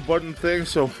turbo button thing,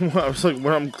 so I was like,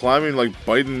 when I'm climbing, like,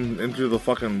 biting into the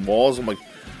fucking walls, I'm like,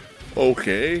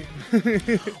 okay.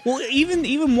 Well,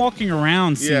 even walking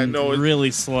around seemed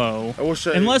really slow. I wish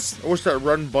that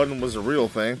run button was a real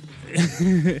thing.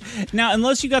 Now,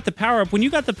 unless you got the power up. When you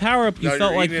got the power up, you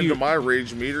felt like into my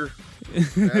rage meter.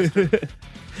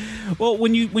 Well,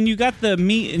 when you got the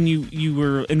meat and you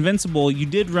were invincible, you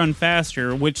did run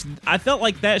faster, which I felt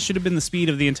like that should have been the speed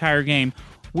of the entire game,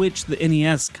 which the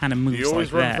NES kind of moves like that. You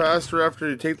always run faster after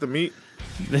you take the meat?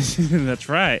 That's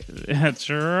right. That's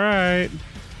right.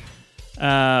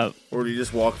 Or do you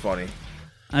just walk funny?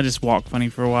 I just walk funny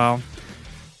for a while.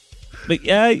 But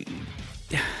I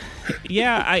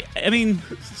mean...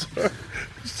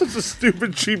 Such a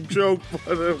stupid, cheap joke,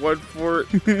 but I went for it.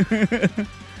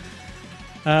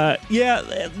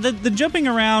 The jumping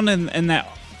around and that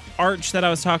arch that I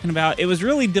was talking about, it was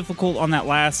really difficult on that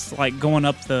last, like, going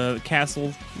up the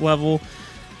castle level.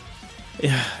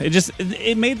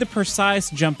 It made the precise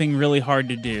jumping really hard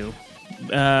to do.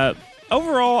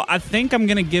 Overall, I think I'm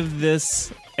gonna give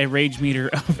this a rage meter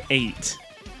of 8.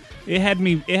 It had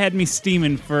me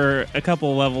steaming for a couple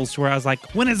of levels where I was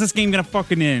like, when is this game gonna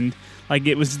fucking end? Like,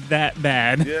 it was that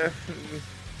bad. Yeah,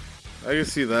 I can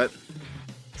see that.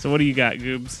 So what do you got,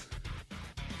 Goobs?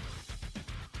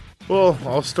 Well,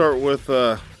 I'll start with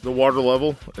the water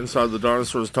level inside the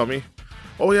dinosaur's tummy.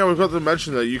 Oh yeah, we've got to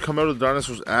mention that you come out of the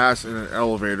dinosaur's ass in an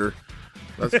elevator.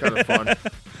 That's kind of fun.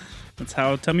 That's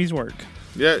how tummies work.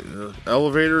 Yeah,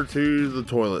 elevator to the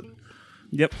toilet.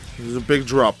 Yep. There's a big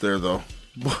drop there, though.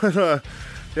 But,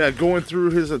 yeah, going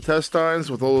through his intestines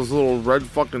with all those little red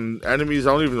fucking enemies.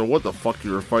 I don't even know what the fuck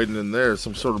you were fighting in there.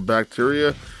 Some sort of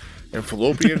bacteria and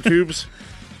fallopian tubes.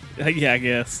 Yeah, I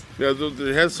guess. Yeah,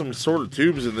 they had some sort of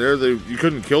tubes in there. You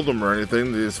couldn't kill them or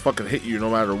anything. They just fucking hit you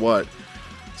no matter what.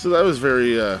 So that was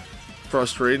very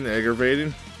frustrating,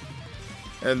 aggravating.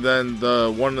 And then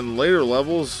the one in the later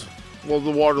levels, well,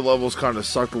 the water levels kind of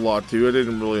sucked a lot too. I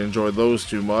didn't really enjoy those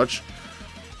too much.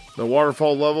 The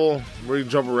waterfall level, where you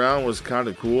jump around, was kind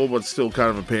of cool, but still kind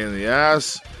of a pain in the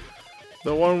ass.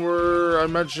 The one where I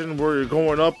mentioned where you're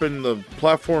going up and the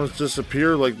platforms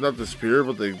disappear, like not disappear,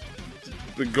 but they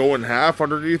go in half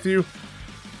underneath you.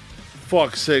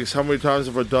 Fuck's sakes, how many times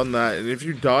have I done that? And if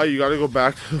you die, you gotta go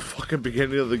back to the fucking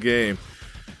beginning of the game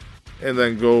and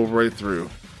then go right through.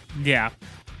 Yeah.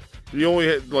 You only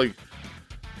hit, like,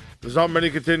 there's not many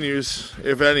continues,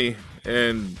 if any,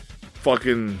 and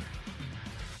fucking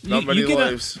not many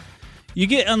lives. You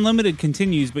get unlimited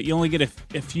continues, but you only get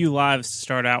a few lives to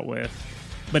start out with.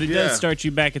 But it does start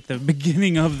you back at the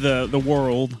beginning of the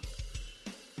world.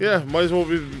 Yeah, might as well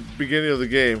be the beginning of the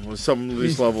game with some of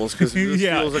these levels, because it just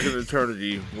feels like an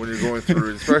eternity when you're going through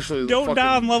it, especially don't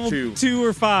die on level 2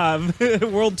 or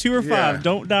 5. World 2 or 5.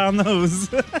 Don't die on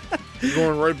those. You're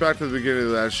going right back to the beginning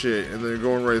of that shit, and then you're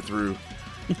going right through.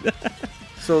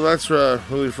 So that's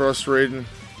really frustrating.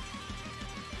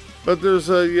 But there's,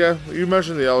 you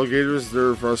mentioned the alligators.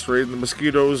 They're frustrating. The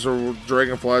mosquitoes or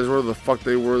dragonflies, whatever the fuck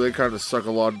they were, they kind of suck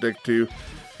a lot of dick, too.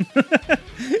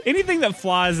 Anything that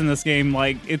flies in this game,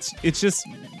 like, it's just...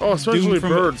 Oh, especially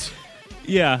birds.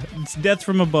 Yeah, it's death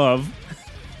from above.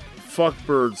 Fuck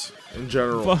birds, in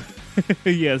general.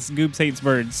 Yes, Goops hates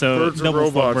birds, so birds are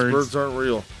robots. Birds aren't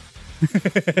real.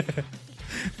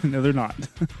 No, they're not.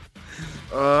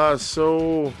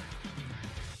 So...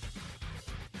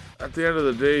 At the end of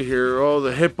the day here,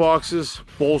 the hitboxes,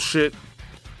 bullshit.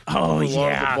 Oh, a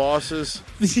lot of the bosses.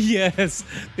 Yes.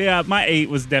 Yeah, my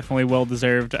 8 was definitely well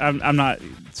deserved. I'm not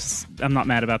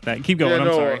mad about that. Keep going,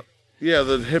 I'm sorry. Yeah,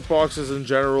 the hitboxes in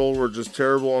general were just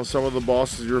terrible on some of the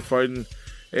bosses you're fighting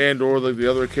and or like the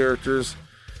other characters.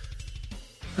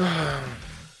 I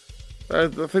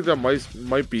think that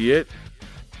might be it.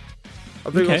 I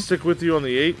think I'll stick with you on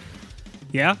the 8.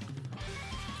 Yeah?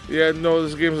 Yeah, no,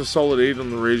 this game's a solid 8 on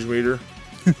the rage meter.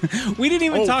 We didn't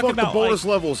even talk about the bonus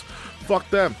levels. Fuck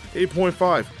them.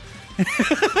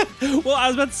 8.5. Well, I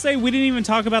was about to say, we didn't even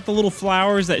talk about the little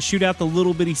flowers that shoot out the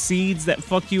little bitty seeds that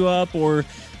fuck you up, or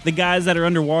the guys that are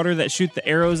underwater that shoot the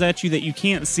arrows at you that you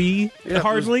can't see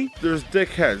hardly. There's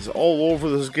dickheads all over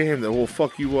this game that will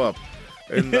fuck you up.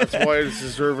 And that's why it's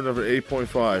deserving of an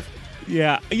 8.5.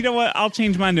 Yeah, you know what? I'll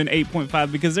change mine to an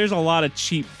 8.5 because there's a lot of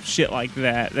cheap shit like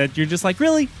that you're just like,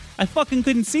 really? I fucking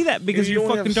couldn't see that because you're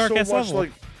fucking dark ass level.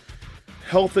 Like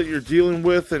health that you're dealing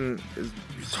with, and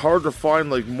it's hard to find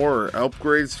like more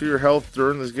upgrades to your health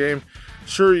during this game.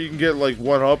 Sure, you can get like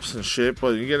 1-ups and shit, but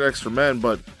you get extra men,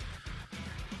 but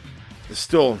it's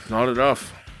still not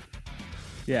enough.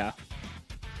 Yeah.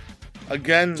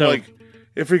 Again, like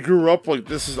if we grew up like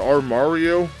this is our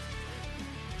Mario,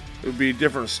 it would be a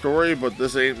different story, but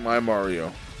this ain't my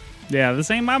Mario. Yeah, this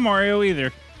ain't my Mario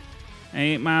either.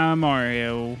 Ain't my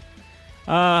Mario.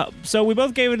 So we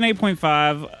both gave it an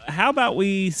 8.5. How about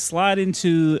we slide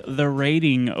into the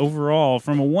rating overall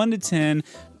from a 1 to 10?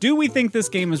 Do we think this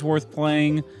game is worth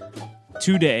playing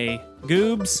today?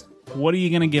 Goobs, what are you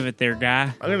going to give it there,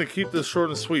 guy? I'm going to keep this short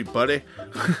and sweet, buddy.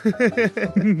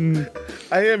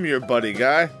 I am your buddy,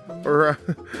 guy. Or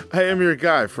I am your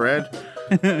guy, friend.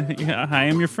 Yeah, I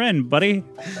am your friend, buddy.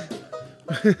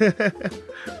 We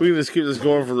can just keep this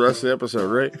going for the rest of the episode,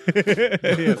 right?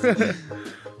 Yes.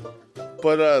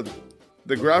 But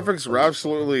the graphics were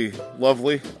absolutely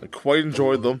lovely. I quite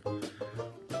enjoyed them.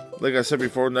 Like I said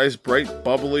before, nice, bright,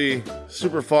 bubbly,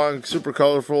 super fun, super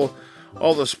colorful.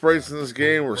 All the sprites in this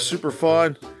game were super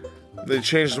fun. They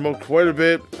changed them up quite a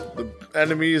bit. The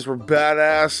enemies were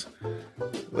badass.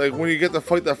 Like when you get to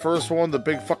fight that first one, the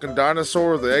big fucking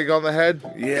dinosaur with the egg on the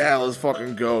head. Yeah, let's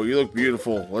fucking go. You look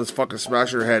beautiful. Let's fucking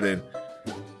smash your head in.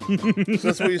 So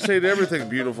that's what you say to everything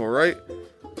beautiful, right?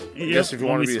 Yep, yes, if you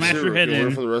want to be a serial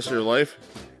killer for the rest of your life.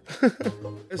 I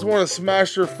just want to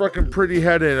smash your fucking pretty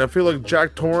head in. I feel like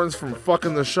Jack Torrance from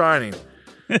fucking The Shining.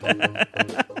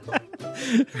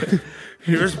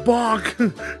 Here's Bonk.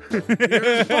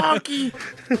 Here's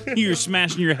Bonky. You're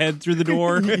smashing your head through the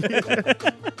door.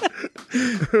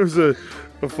 There's a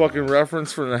fucking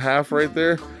reference from the half right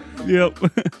there. Yep.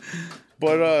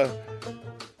 But,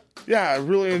 yeah, I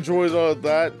really enjoyed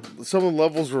that. Some of the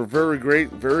levels were very great,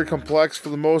 very complex for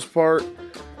the most part.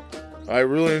 I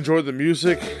really enjoyed the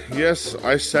music. Yes,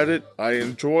 I said it. I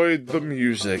enjoyed the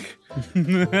music.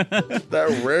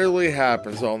 That rarely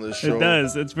happens on this show. It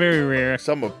does. It's very rare.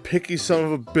 So I'm a picky son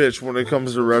of a bitch when it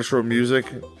comes to retro music.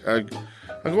 I'm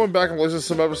going back and listening to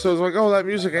some episodes like, oh, that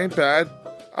music ain't bad.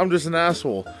 I'm just an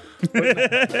asshole.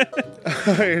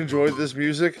 I enjoyed this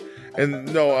music.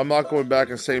 And no, I'm not going back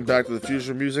and saying Back to the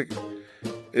Future music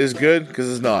is good,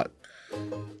 because it's not.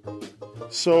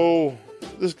 So,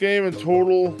 this game in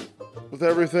total, with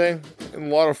everything,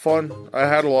 and a lot of fun. I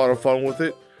had a lot of fun with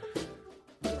it.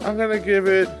 I'm going to give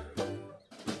it,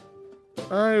 it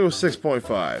was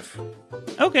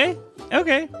 6.5. Okay.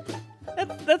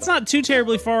 That's not too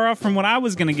terribly far off from what I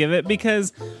was going to give it,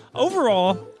 because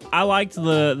overall, I liked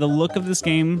the look of this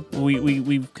game.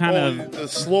 We kind of... The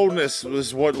slowness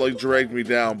was what dragged me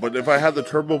down, but if I had the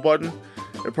turbo button,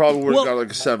 it probably would have got a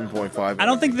 7.5. I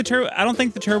don't think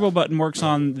the turbo button works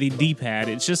on the D-pad.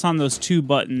 It's just on those two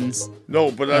buttons. No,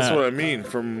 but that's what I mean,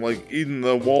 from eating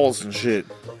the walls and shit.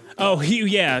 Oh,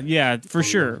 yeah, for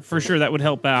sure. That would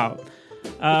help out.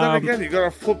 But then again, you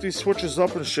gotta flip these switches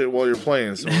up and shit while you're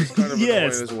playing, so it's kind of annoying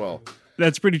as well.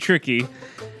 That's pretty tricky.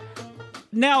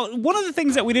 Now, one of the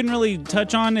things that we didn't really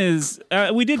touch on is,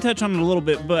 we did touch on it a little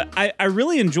bit, but I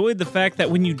really enjoyed the fact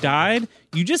that when you died,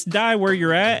 you just die where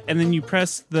you're at, and then you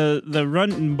press the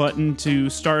run button to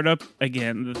start up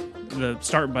again, the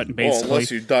start button, basically. Well,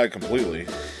 unless you die completely.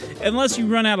 Unless you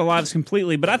run out of lives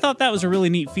completely, but I thought that was a really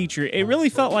neat feature. It really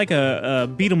felt like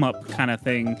a beat-em-up kind of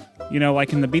thing. You know,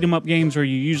 like in the beat-em-up games where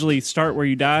you usually start where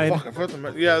you died. Fuck, I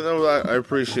forgot yeah, no, I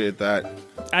appreciate that.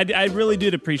 I really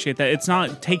did appreciate that. It's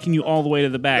not taking you all the way to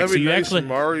the back. That'd be so you nice actually in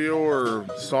Mario or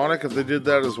Sonic if they did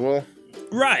that as well.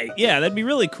 Right, yeah, that'd be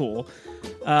really cool.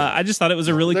 I just thought it was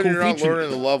a really cool feature. Then you're not learning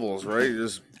the levels, right? You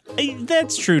just...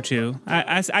 That's true, too.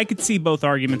 I could see both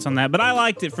arguments on that, but I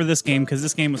liked it for this game because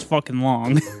this game was fucking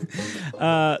long.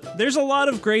 There's a lot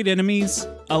of great enemies,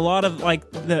 a lot of,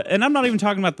 and I'm not even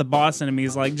talking about the boss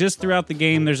enemies, just throughout the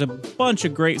game, there's a bunch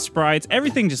of great sprites.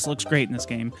 Everything just looks great in this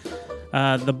game.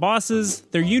 The bosses,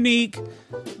 they're unique.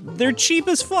 They're cheap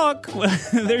as fuck.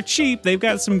 They're cheap. They've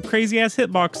got some crazy-ass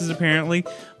hitboxes, apparently.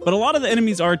 But a lot of the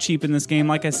enemies are cheap in this game,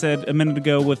 like I said a minute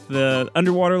ago, with the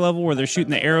underwater level where they're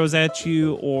shooting the arrows at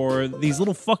you, or these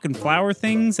little fucking flower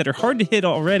things that are hard to hit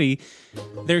already.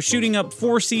 They're shooting up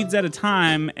 4 seeds at a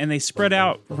time, and they spread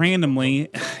out randomly.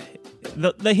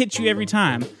 They hit you every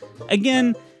time.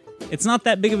 Again, it's not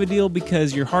that big of a deal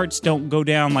because your hearts don't go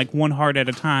down like one heart at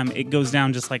a time. It goes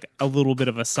down just like a little bit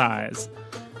of a size.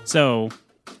 So,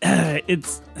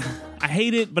 I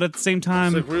hate it, but at the same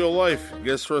time... It's like real life. You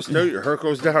get stressed out, your heart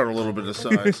goes down a little bit of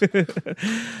size.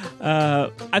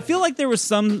 I feel like there was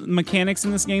some mechanics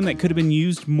in this game that could have been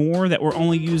used more that were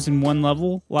only used in one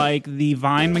level. Like the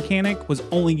vine mechanic was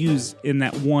only used in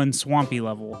that one swampy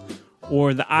level.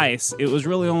 Or the ice, it was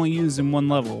really only used in one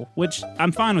level, which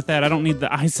I'm fine with that. I don't need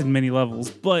the ice in many levels.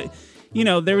 But,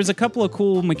 there was a couple of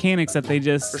cool mechanics that they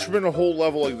just... There should have been a whole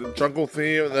level, like the jungle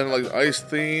theme, and then like ice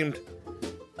themed.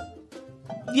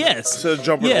 Yes. Instead of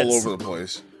jumping all over the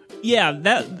place. Yeah,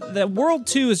 that World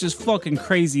 2 is just fucking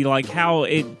crazy. Like how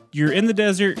you're in the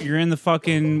desert, you're in the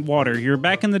fucking water, you're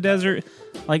back in the desert.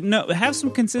 Like, no, have some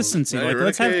consistency. Now like,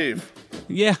 let's have cave.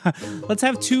 Yeah, let's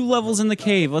have 2 levels in the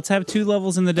cave. Let's have 2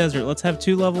 levels in the desert. Let's have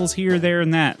 2 levels here, there,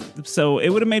 and that. So it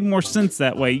would have made more sense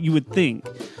that way, you would think.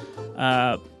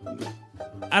 I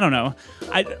don't know.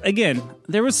 Again,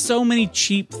 there was so many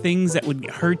cheap things that would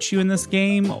hurt you in this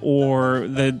game, or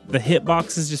the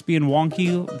hitboxes just being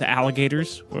wonky. The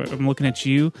alligators. I'm looking at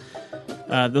you.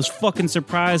 Those fucking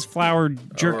surprise flower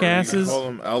jerk asses. Call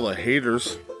them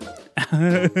alligators.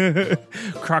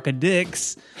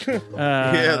 Crocodix.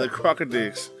 Yeah, the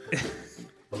crocodix.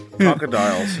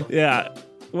 Crocodiles. Yeah,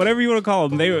 whatever you want to call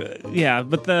them. They were, yeah,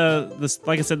 but the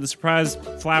like I said, the surprise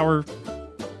flower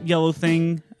yellow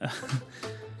thing.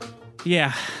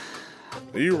 Yeah.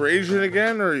 Are you raging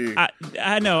again, or are you?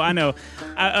 I know.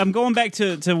 I'm going back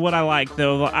to what I like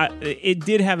though. It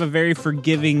did have a very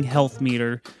forgiving health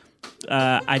meter.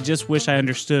 I just wish I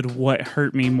understood what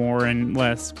hurt me more and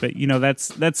less. But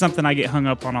that's something I get hung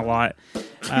up on a lot.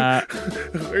 Are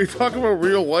you talking about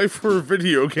real life or a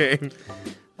video game?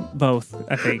 Both,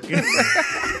 I think.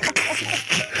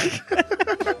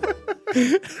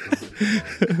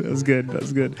 That was good.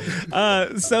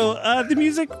 So the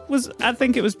music was, I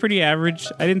think it was pretty average.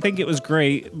 I didn't think it was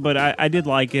great, but I did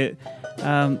like it.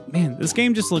 Man, this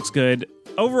game just looks good.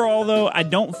 Overall, though, I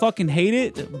don't fucking hate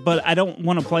it, but I don't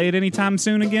want to play it anytime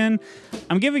soon again.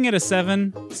 I'm giving it a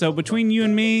 7. So between you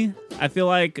and me, I feel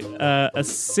like a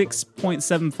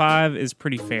 6.75 is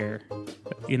pretty fair,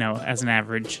 as an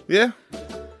average. Yeah.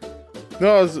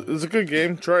 No, it's a good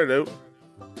game. Try it out.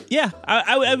 Yeah,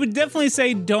 I would definitely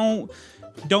say don't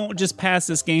just pass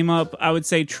this game up. I would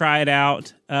say try it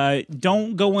out.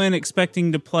 Don't go in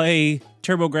expecting to play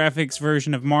TurboGrafx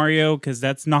version of Mario, because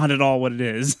that's not at all what it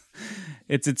is.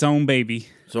 It's its own baby.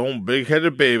 Its own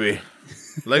big-headed baby.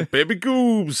 Like baby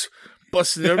goobs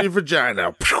busting out your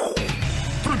vagina.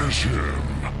 Finish him.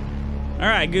 All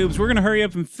right, Goobs, we're going to hurry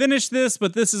up and finish this,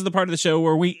 but this is the part of the show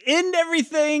where we end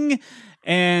everything.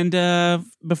 And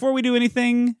before we do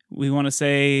anything, we want to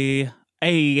say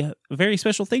a very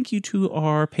special thank you to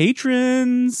our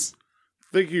patrons.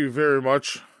 Thank you very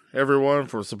much, everyone,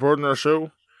 for supporting our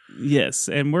show. Yes,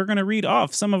 and we're going to read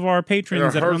off some of our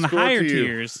patrons that are on the higher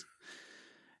tiers.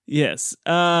 Yes.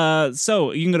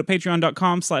 So you can go to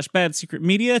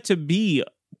patreon.com/badsecretmedia to be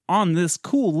on this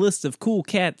cool list of cool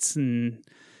cats and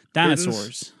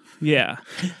dinosaurs. Yeah.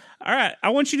 All right. I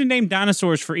want you to name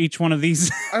dinosaurs for each one of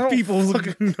these people. I don't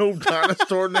fucking know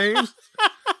dinosaur names.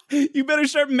 You better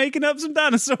start making up some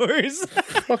dinosaurs.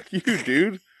 Fuck you,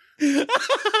 dude.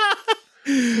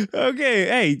 Okay.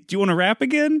 Hey, do you want to rap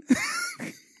again?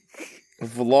 A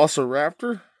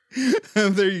Velociraptor?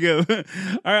 There you go.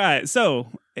 All right. So,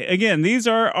 again, these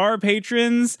are our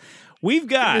patrons. We've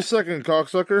got... Give me a second,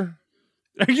 cocksucker.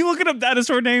 Are you looking up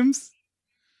dinosaur names?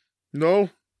 No.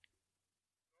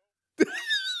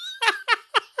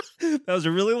 That was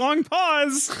a really long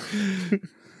pause.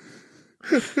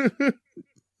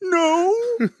 No.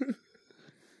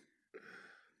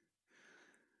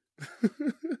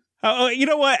 Oh, you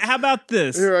know what? How about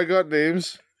this? Here, I got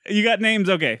names. You got names?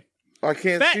 Okay. I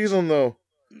can't see them, though.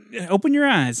 Open your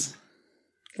eyes.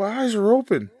 My eyes are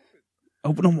open.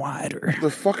 Open them wider. The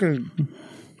fucking...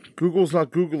 Google's not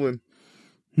Googling.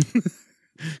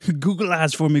 Google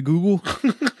eyes for me, Google.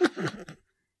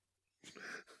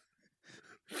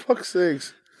 Fuck's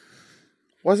sakes.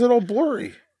 Why is it all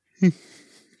blurry?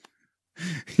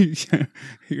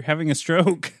 You're having a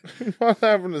stroke. I'm not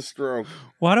having a stroke.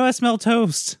 Why do I smell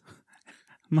toast?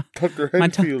 Dr.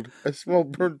 Henfield, I smell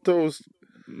burnt toast.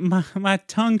 My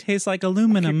tongue tastes like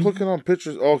aluminum. Keep looking on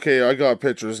pictures. Okay, I got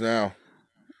pictures now.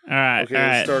 All right. Okay, all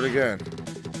let's right. start again.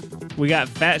 We got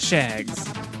Fat Shags.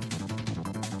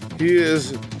 He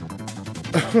is...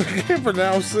 I can't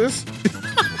pronounce this.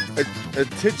 A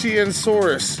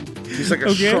Tichiansaurus. He's like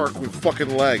a shark with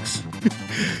fucking legs.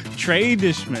 Trey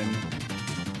Dishman.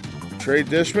 Trey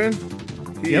Dishman?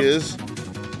 He is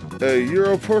a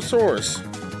Europosaurus.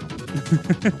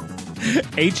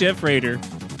 HF Raider.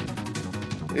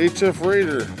 HF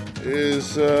Raider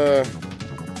is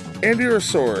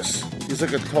Andyrosaurus. He's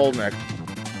like a tall neck.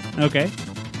 Okay.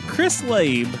 Chris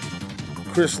Labe.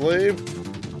 Chris Labe?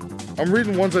 I'm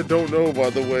reading ones I don't know, by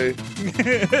the way.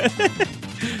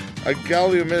 A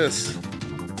Galliominus.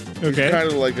 Okay. He's kind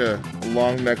of like a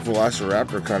long neck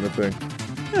velociraptor kind of thing.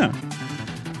 Yeah.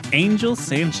 Angel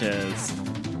Sanchez.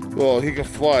 Well, he can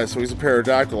fly, so he's a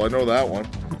pterodactyl. I know that one.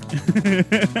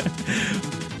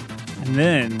 And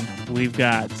then we've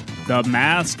got the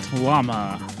Masked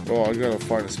Llama. Oh, I gotta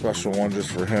find a special one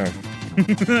just for him.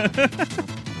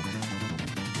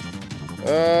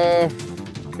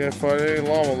 Can't find any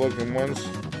llama-looking ones.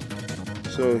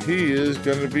 So he is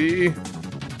gonna be,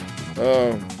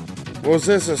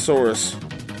 Mosasaurus.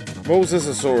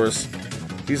 Mosasaurus.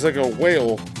 He's like a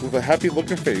whale with a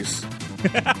happy-looking face.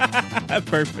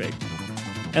 Perfect.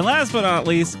 And last but not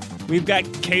least, we've got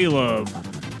Caleb.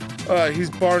 He's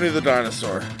Barney the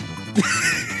dinosaur.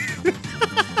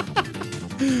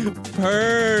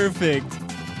 Perfect.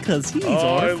 Because he's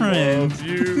our friend. I love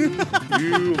you.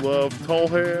 You love tall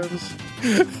hands.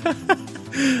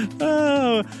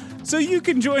 Oh, so you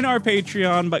can join our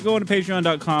Patreon by going to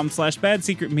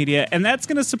patreon.com/badsecretmedia, and that's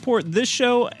going to support this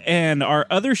show and our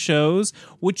other shows,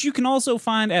 which you can also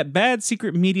find at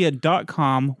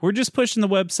badsecretmedia.com. We're just pushing the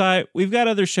website. We've got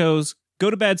other shows. Go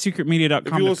to badsecretmedia.com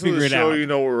If you to listen to figure the it show, out. you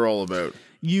know what we're all about.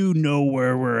 You know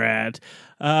where we're at.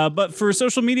 But for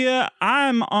social media,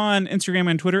 I'm on Instagram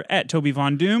and Twitter at Toby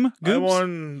Von Doom. I'm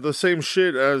on the same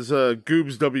shit as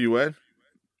Goobs WN.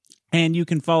 And you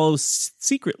can follow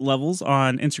Secret Levels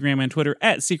on Instagram and Twitter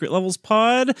at Secret Levels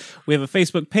Pod. We have a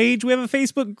Facebook page. We have a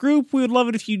Facebook group. We would love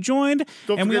it if you joined.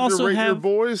 Don't and forget we also to rate have your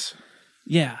boys.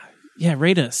 Yeah,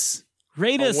 rate us.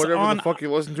 Rate us whatever on the fuck you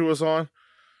listen to us on.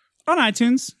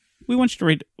 iTunes. We want you to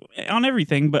rate. on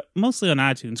everything, but mostly on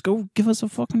iTunes. Go give us a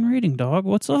fucking rating, dog.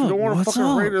 What's up? If you don't want to What's fucking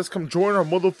up? rate us, come join our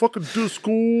motherfucking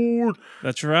Discord.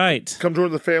 That's right. Come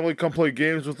join the family. Come play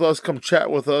games with us. Come chat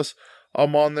with us.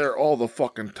 I'm on there all the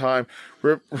fucking time.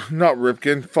 Not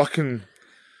Ripkin. Fucking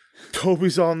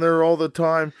Toby's on there all the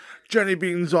time. Jenny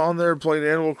Bean's on there playing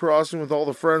Animal Crossing with all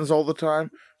the friends all the time.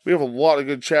 We have a lot of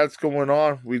good chats going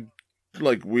on.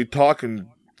 We talk in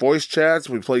voice chats.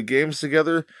 We play games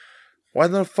together. Why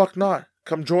the fuck not?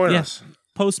 Come join us.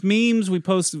 Post memes. We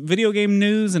post video game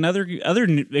news and other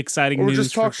exciting Or news.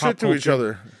 just talk for pop shit to each culture.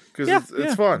 other because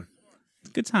it's fun.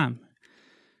 Good time.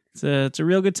 It's a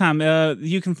real good time.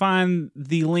 You can find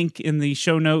the link in the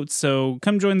show notes. So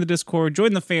come join the Discord,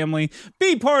 join the family,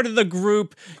 be part of the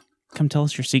group. Come tell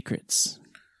us your secrets.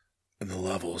 And the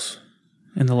levels.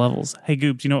 Hey,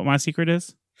 Goop, do you know what my secret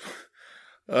is?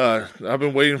 I've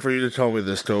been waiting for you to tell me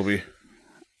this, Toby.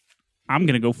 I'm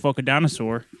gonna go fuck a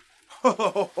dinosaur. Game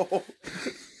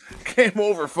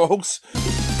over, folks.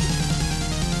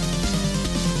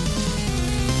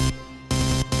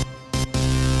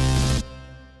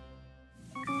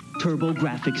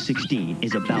 TurboGrafx-16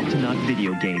 is about to knock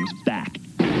video games back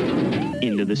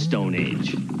into the Stone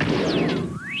Age.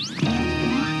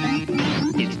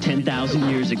 It's 10,000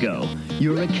 years ago.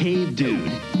 You're a cave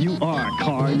dude. You are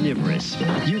carnivorous.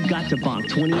 You've got to bonk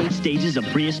 28 stages of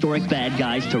prehistoric bad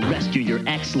guys to rescue your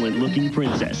excellent-looking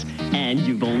princess. And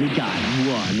you've only got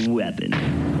one weapon.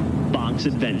 Bonk's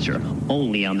Adventure,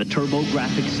 only on the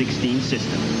TurboGrafx-16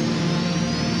 system.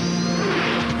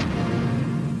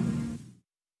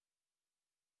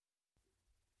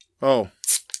 Oh.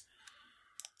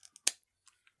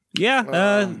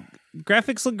 Yeah,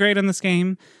 graphics look great on this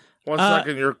game. One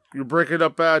second, you're breaking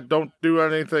up bad. Don't do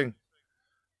anything.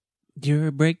 You're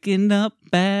breaking up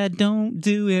bad, don't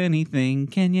do anything.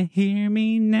 Can you hear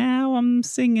me now? I'm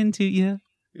singing to you.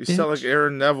 You sound like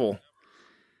Aaron Neville.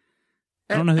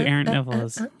 I don't know who Aaron Neville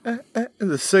is.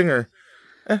 The singer.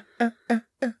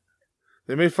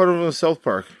 They made fun of him in South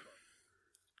Park.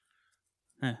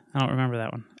 I don't remember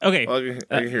that one. Okay. Well,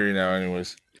 I can hear you now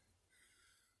anyways.